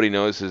everywhere. Nobody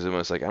notices them.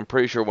 It's like, I'm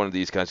pretty sure one of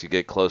these guys could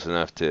get close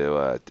enough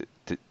to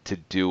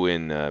do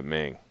in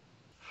Ming.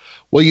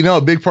 Well,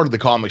 a big part of the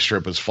comic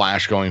strip is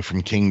Flash going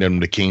from kingdom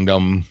to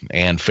kingdom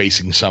and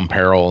facing some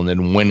peril and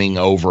then winning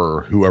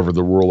over whoever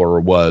the ruler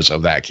was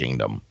of that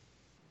kingdom.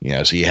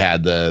 So you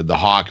had the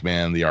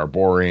Hawkmen, the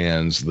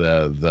Arborians,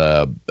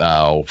 the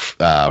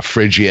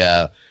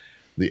Phrygia,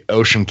 the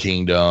Ocean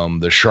Kingdom,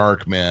 the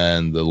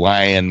Sharkmen, the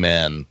Lion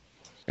Men,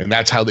 and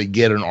that's how they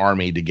get an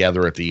army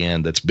together at the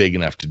end that's big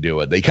enough to do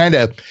it.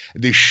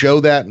 They show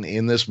that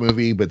in this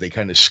movie, but they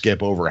kind of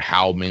skip over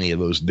how many of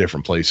those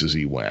different places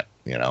he went.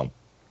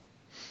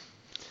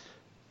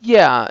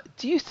 Yeah.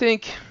 Do you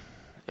think,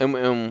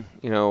 and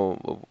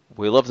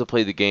we love to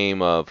play the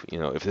game of,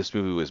 if this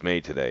movie was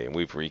made today, and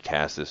we've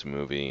recast this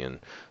movie and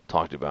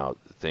talked about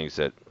things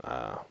that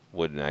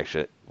wouldn't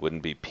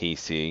be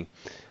PC.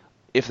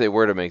 If they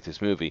were to make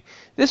this movie,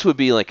 this would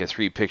be like a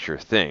 3-picture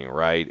thing,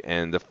 right?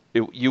 And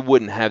you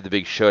wouldn't have the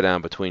big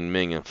showdown between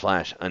Ming and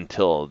Flash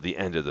until the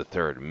end of the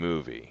 3rd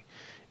movie.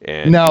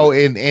 And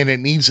it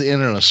needs to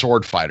end in a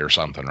sword fight or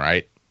something,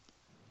 right?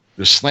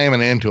 Just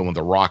slamming into him with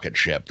a rocket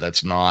ship.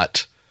 That's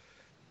not,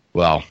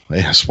 well,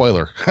 yeah,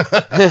 spoiler.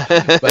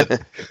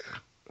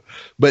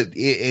 but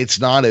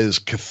it's not as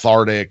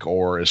cathartic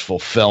or as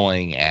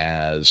fulfilling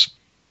as,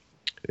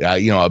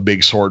 a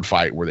big sword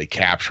fight where they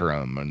capture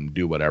him and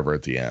do whatever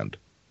at the end.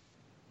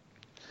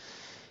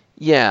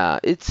 Yeah,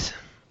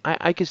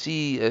 I could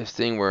see a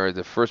thing where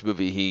the first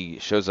movie he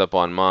shows up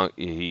on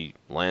he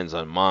lands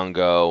on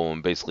Mongo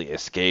and basically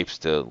escapes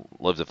to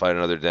live to fight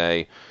another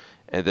day,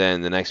 and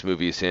then the next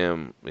movie is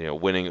him,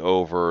 winning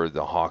over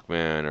the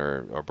Hawkmen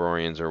or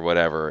Boreans or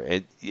whatever.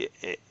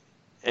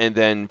 And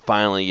then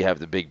finally you have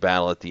the big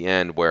battle at the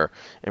end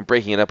and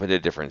breaking it up into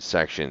different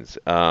sections,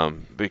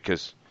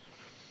 because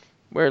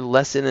we're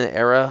less in an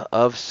era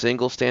of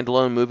single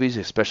standalone movies,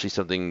 especially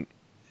something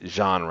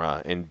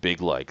genre and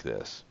big like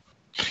this.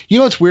 You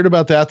know what's weird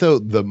about that, though?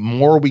 The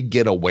more we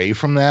get away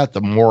from that,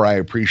 the more I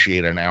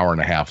appreciate an hour and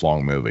a half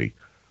long movie.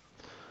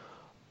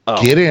 Oh.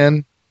 Get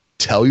in,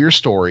 tell your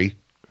story,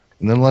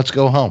 and then let's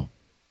go home.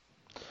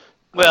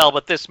 Well,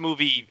 but this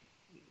movie,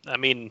 I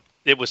mean,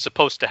 it was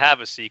supposed to have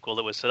a sequel.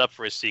 It was set up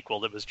for a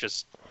sequel. It was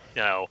just,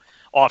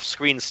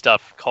 off-screen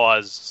stuff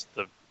caused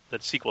the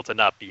sequel to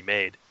not be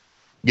made.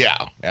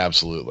 Yeah,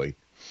 absolutely.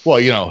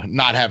 Well,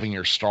 not having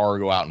your star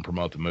go out and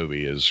promote the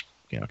movie is,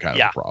 kind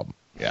of a problem.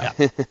 Yeah.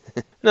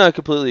 No, I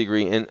completely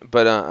agree.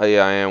 But I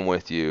am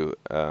with you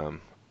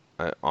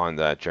on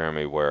that,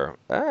 Jeremy, where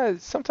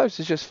sometimes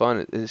it's just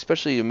fun,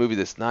 especially a movie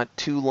that's not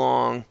too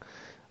long,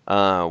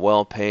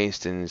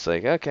 well-paced, and it's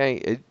like,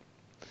 okay,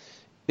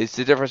 it's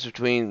the difference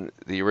between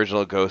the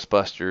original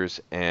Ghostbusters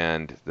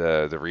and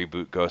the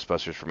reboot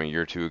Ghostbusters from a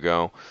year or two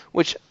ago,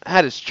 which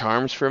had its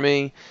charms for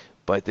me,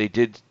 but they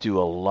did do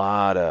a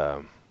lot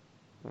of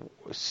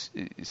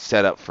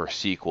setup for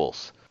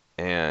sequels,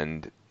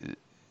 and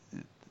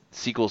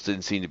sequels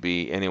didn't seem to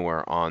be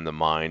anywhere on the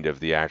mind of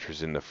the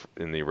actors in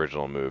the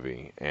original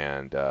movie,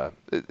 and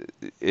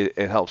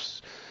it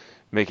helps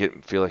make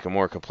it feel like a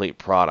more complete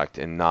product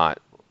and not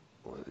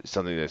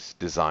something that's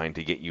designed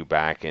to get you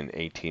back in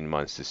 18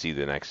 months to see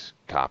the next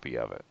copy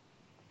of it.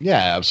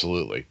 Yeah,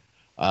 absolutely.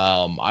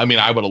 I mean,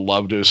 I would have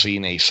loved to have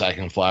seen a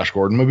second Flash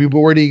Gordon movie, but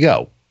where do you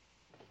go?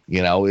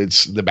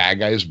 It's the bad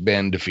guy's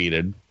been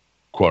defeated,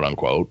 quote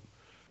unquote.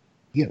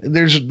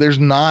 There's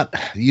not,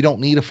 you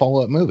don't need a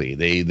follow-up movie.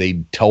 They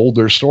told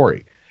their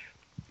story.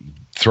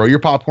 Throw your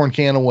popcorn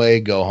can away,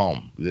 go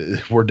home.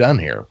 We're done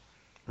here.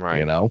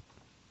 Right.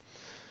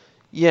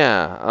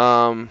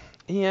 Yeah.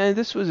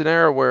 This was an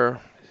era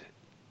where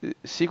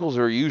sequels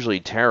are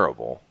usually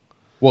terrible.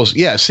 Well,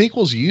 yeah,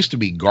 sequels used to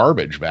be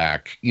garbage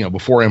back,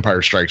 before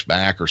Empire Strikes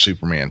Back or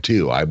Superman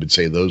 2. I would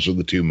say those are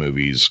the two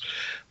movies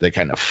that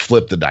kind of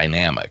flipped the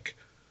dynamic.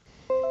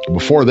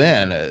 Before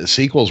then,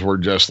 sequels were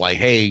just like,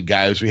 hey,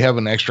 guys, we have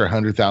an extra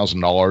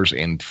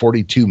 $100,000 and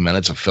 42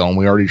 minutes of film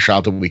we already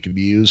shot that we could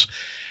use.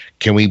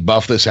 Can we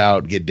buff this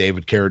out, get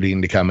David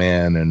Carradine to come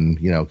in, and,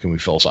 can we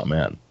fill something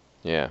in?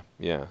 Yeah.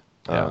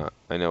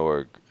 I know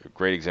a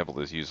great example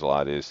that's used a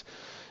lot is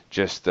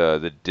just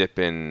the dip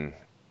in,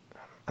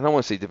 I don't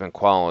want to say dip in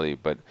quality,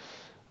 but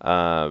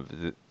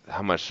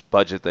how much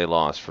budget they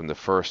lost from the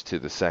first to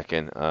the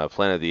second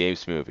Planet of the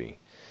Apes movie.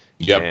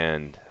 Yep.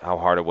 And how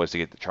hard it was to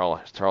get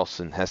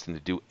Charlton Heston to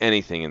do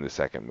anything in the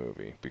second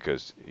movie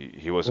because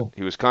he was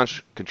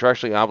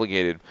contractually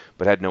obligated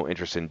but had no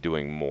interest in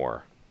doing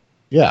more.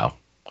 Yeah.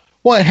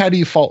 Well, how do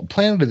you follow?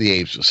 Planet of the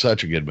Apes is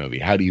such a good movie.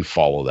 How do you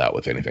follow that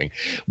with anything?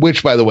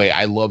 Which, by the way,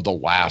 I love the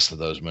last of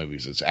those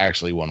movies. It's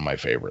actually one of my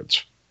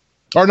favorites.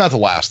 Or not the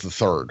last, the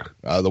third.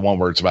 The one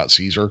where it's about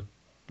Caesar.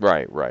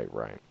 Right.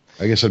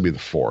 I guess that'd be the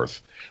fourth.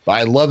 But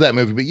I love that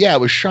movie. But yeah, it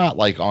was shot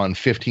like on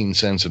 15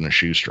 cents in a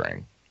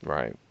shoestring.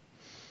 Right.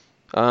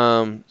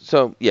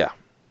 So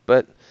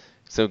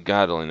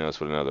God only knows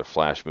what another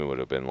Flash movie would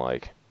have been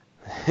like.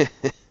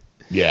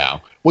 Yeah.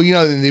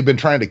 Well, they've been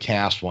trying to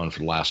cast one for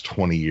the last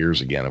 20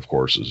 years again, of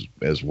course,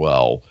 as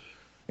well.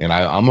 And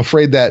I'm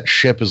afraid that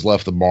ship has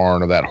left the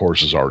barn or that horse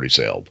has already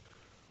sailed.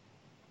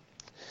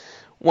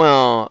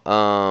 Well,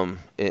 and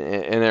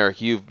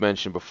Eric, you've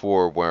mentioned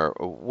before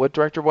what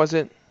director was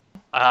it?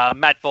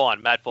 Matt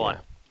Vaughn. Yeah.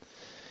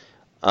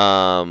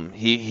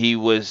 He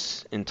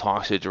was in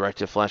talks to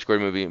direct a Flash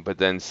Gordon movie, but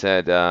then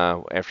said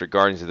after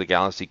Guardians of the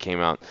Galaxy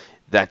came out,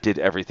 that did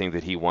everything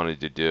that he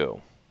wanted to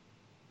do.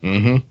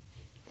 Mm-hmm.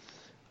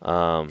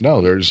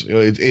 No,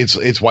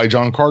 it's why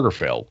John Carter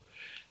failed.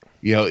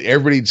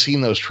 Everybody'd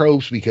seen those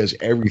tropes because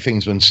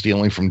everything's been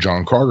stealing from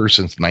John Carter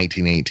since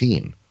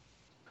 1918.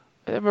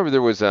 I remember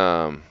there was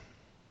I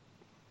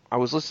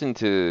was listening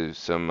to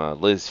some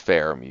Liz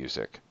Phair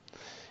music.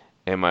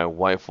 And my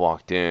wife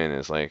walked in and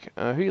was like,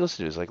 who are you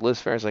listening to? It's like, Liz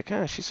Phair. I was like,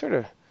 she's sort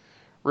of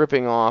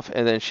ripping off.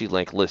 And then she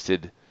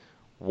listed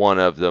one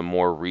of the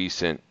more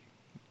recent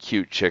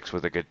cute chicks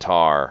with a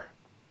guitar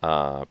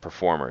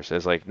performers. I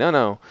was like,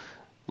 no.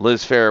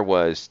 Liz Phair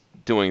was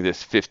doing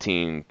this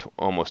 15,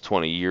 almost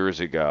 20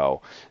 years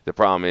ago. The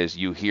problem is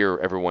you hear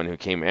everyone who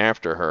came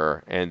after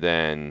her and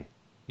then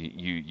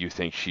you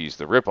think she's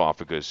the ripoff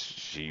because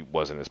she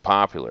wasn't as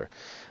popular.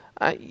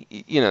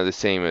 The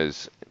same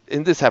as,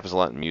 and this happens a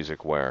lot in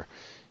music where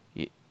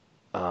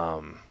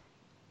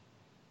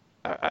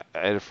I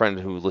had a friend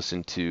who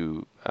listened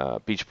to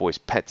Beach Boys'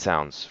 Pet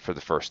Sounds for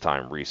the first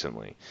time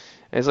recently.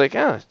 And it's like,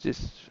 I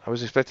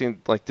was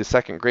expecting like the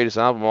second greatest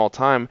album of all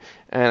time,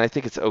 and I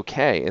think it's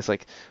okay. It's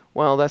like,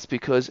 well, that's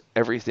because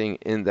everything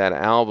in that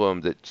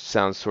album that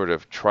sounds sort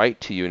of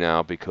trite to you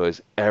now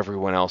because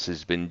everyone else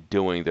has been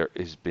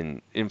has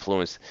been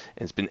influenced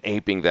and has been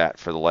aping that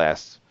for the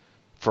last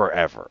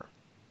forever.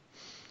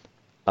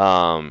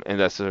 And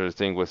that's the sort of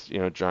thing with,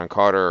 John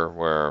Carter,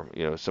 where,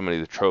 so many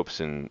of the tropes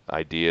and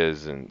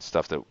ideas and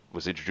stuff that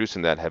was introduced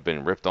in that have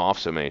been ripped off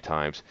so many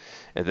times,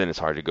 and then it's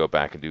hard to go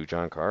back and do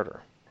John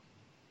Carter.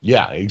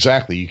 Yeah,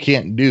 exactly. You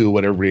can't do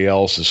what everybody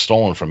else has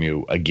stolen from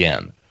you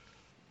again.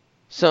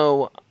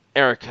 So,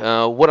 Eric,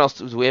 what else?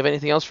 Do we have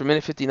anything else for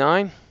Minute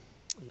 59?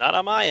 Not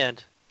on my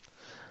end.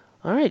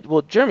 All right.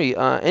 Well, Jeremy,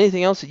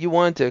 anything else that you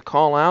wanted to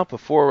call out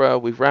before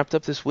we've wrapped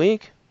up this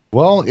week?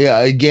 Well,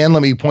 yeah, again,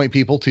 let me point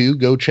people to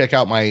go check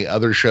out my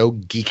other show,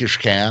 Geekish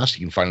Cast.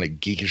 You can find it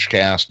at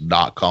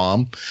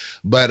geekishcast.com.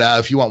 But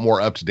if you want more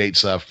up-to-date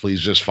stuff,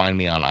 please just find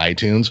me on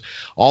iTunes.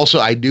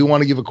 Also, I do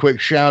want to give a quick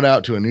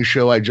shout-out to a new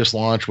show I just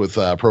launched with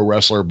pro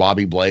wrestler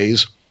Bobby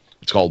Blaze.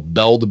 It's called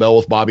Bell to Bell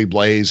with Bobby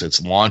Blaze. It's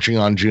launching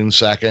on June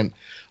 2nd.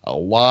 A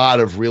lot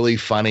of really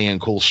funny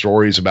and cool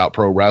stories about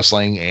pro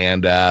wrestling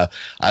and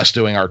us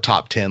doing our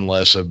top 10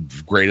 lists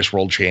of greatest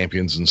world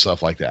champions and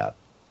stuff like that.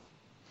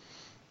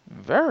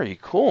 Very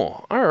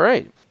cool. All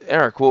right.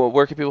 Eric,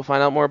 where can people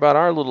find out more about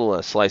our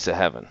little slice of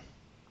heaven?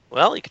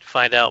 Well, you can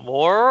find out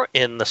more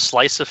in the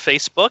slice of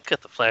Facebook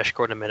at the Flash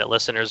Gordon Minute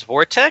Listeners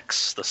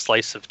Vortex, the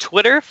slice of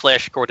Twitter,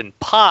 Flash Gordon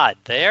Pod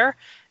there,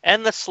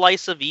 and the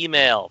slice of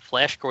email,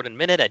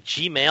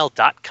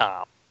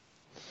 flashgordonminute@gmail.com.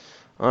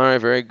 All right,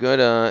 very good.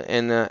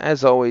 And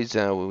as always,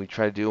 we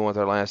try to do with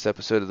our last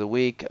episode of the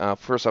week.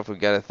 First off, we've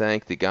got to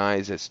thank the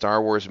guys at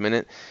Star Wars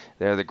Minute.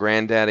 They're the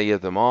granddaddy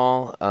of them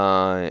all,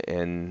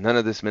 and none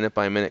of this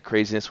minute-by-minute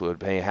craziness would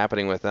be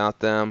happening without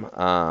them.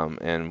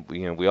 And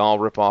we all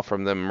rip off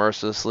from them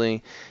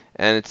mercilessly,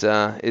 and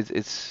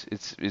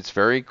it's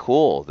very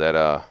cool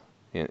that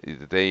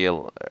they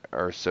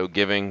are so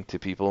giving to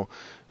people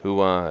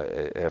who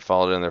have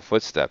followed in their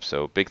footsteps.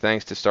 So big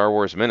thanks to Star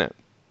Wars Minute.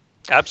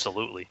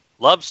 Absolutely.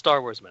 Love Star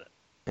Wars Minute.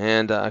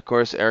 And, of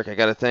course, Eric, I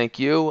got to thank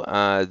you.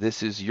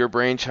 This is your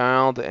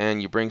brainchild,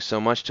 and you bring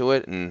so much to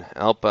it and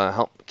help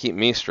keep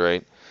me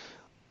straight.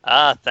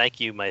 Thank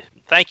you, my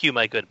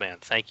good man.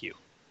 Thank you.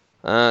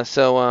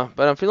 But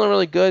I'm feeling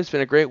really good. It's been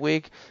a great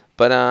week.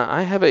 But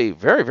I have a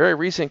very, very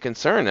recent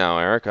concern now,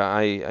 Eric.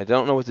 I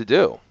don't know what to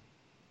do.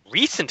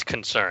 Recent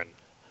concern?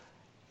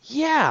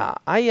 Yeah.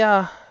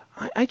 I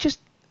just,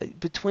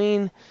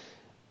 between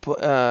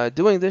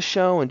doing this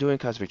show and doing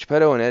Cosmic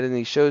Geppetto and editing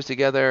these shows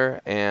together,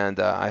 and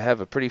I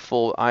have a pretty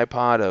full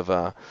iPod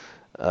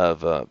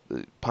of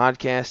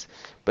podcasts.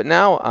 But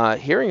now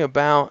hearing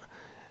about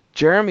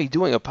Jeremy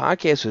doing a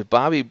podcast with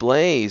Bobby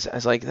Blaze, I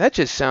was like, that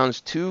just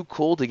sounds too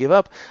cool to give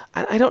up.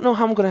 I don't know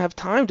how I'm going to have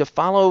time to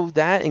follow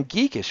that and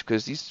Geekish,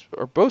 because these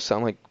are both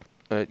sound like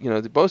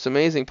they're both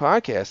amazing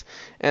podcasts,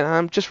 and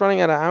I'm just running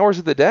out of hours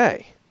of the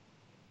day.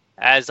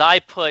 As I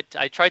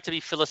tried to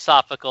be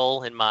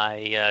philosophical in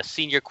my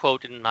senior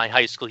quote in my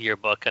high school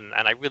yearbook, and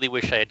I really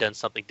wish I had done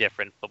something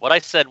different. But what I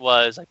said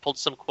was, I pulled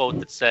some quote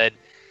that said,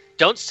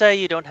 "Don't say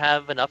you don't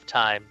have enough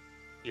time.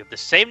 You have the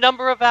same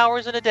number of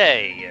hours in a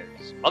day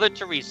as Mother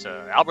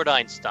Teresa, Albert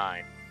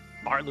Einstein,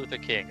 Martin Luther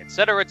King,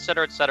 etc.,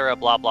 etc., etc.,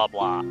 blah, blah,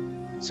 blah.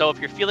 So if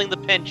you're feeling the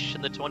pinch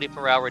in the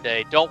 24-hour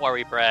day, don't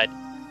worry, Brad.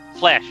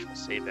 Flash will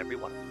save every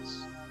one of us."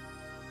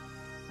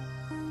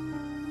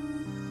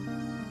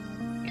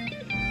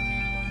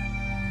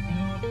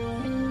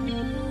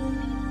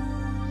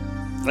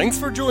 Thanks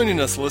for joining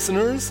us,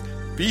 listeners.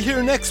 Be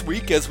here next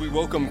week as we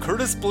welcome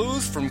Curtis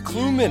Blues from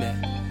Clue Minute.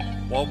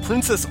 While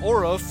Princess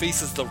Aura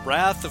faces the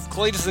wrath of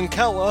Cletus and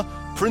Kala,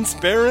 Prince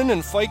Baron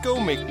and Fico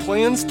make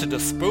plans to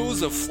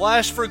dispose of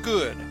Flash for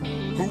good.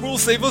 Who will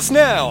save us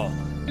now?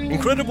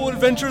 Incredible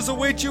adventures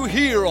await you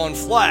here on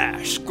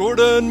Flash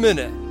Gordon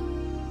Minute.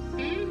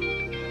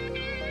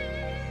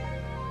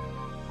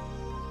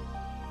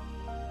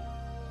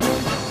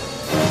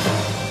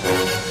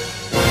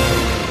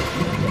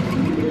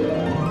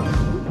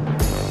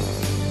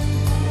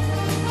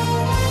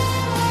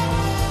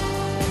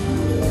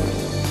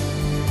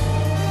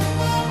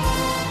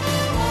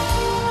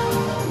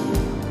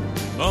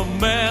 A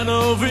man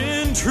of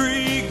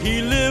intrigue,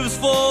 he lives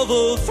for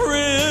the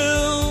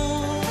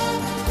thrill.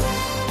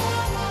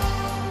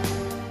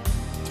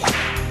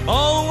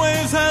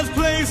 Always has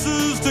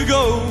places to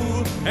go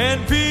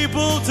and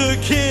people to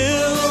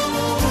kill.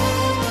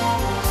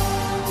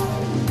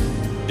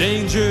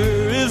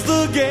 Danger is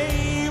the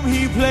game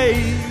he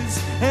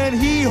plays, and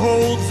he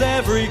holds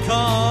every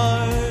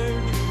card.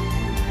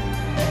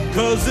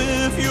 'Cause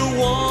if you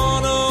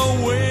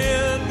wanna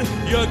win,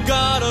 you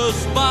gotta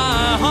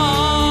spy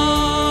hard.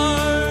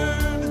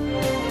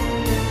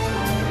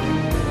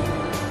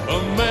 A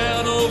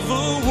man of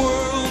the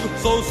world,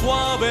 so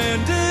suave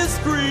and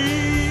discreet.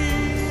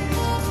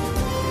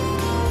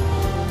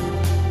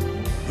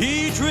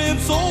 He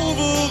trips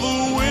over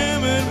the women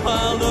women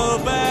piled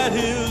up at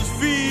his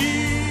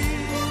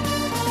feet.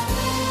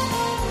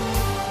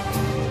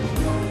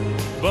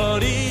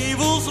 But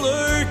evil's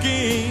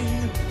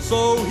lurking,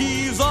 so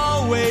he's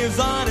always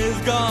on his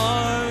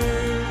guard.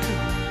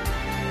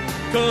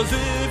 'Cause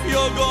if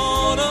you're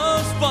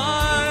gonna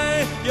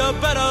spy, you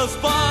better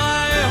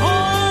spy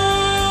hard.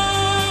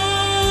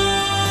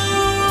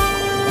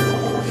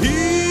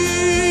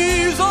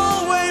 He's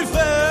always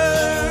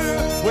there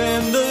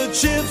when the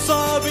chips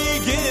are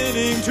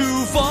beginning to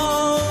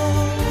fall.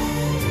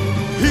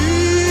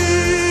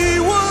 He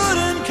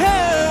wouldn't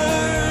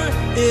care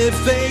if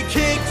they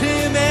kicked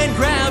him and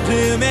grabbed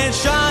him and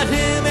shot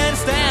him and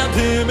stabbed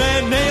him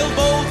and nailed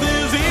both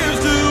his ears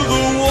to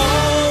the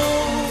wall.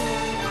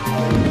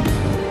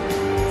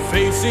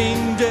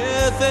 Facing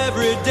death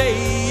every day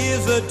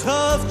is a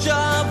tough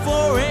job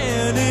for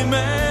any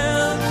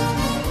man,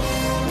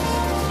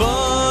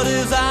 but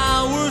his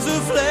hours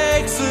are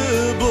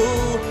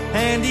flexible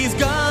and he's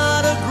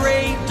got a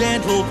great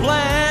dental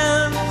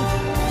plan.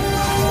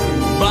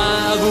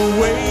 By the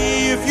way,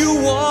 if you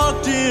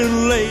walked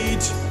in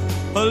late,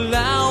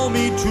 allow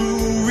me to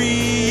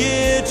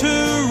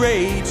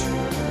reiterate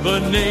the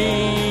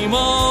name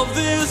of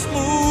this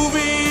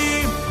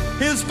movie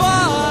is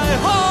Spy.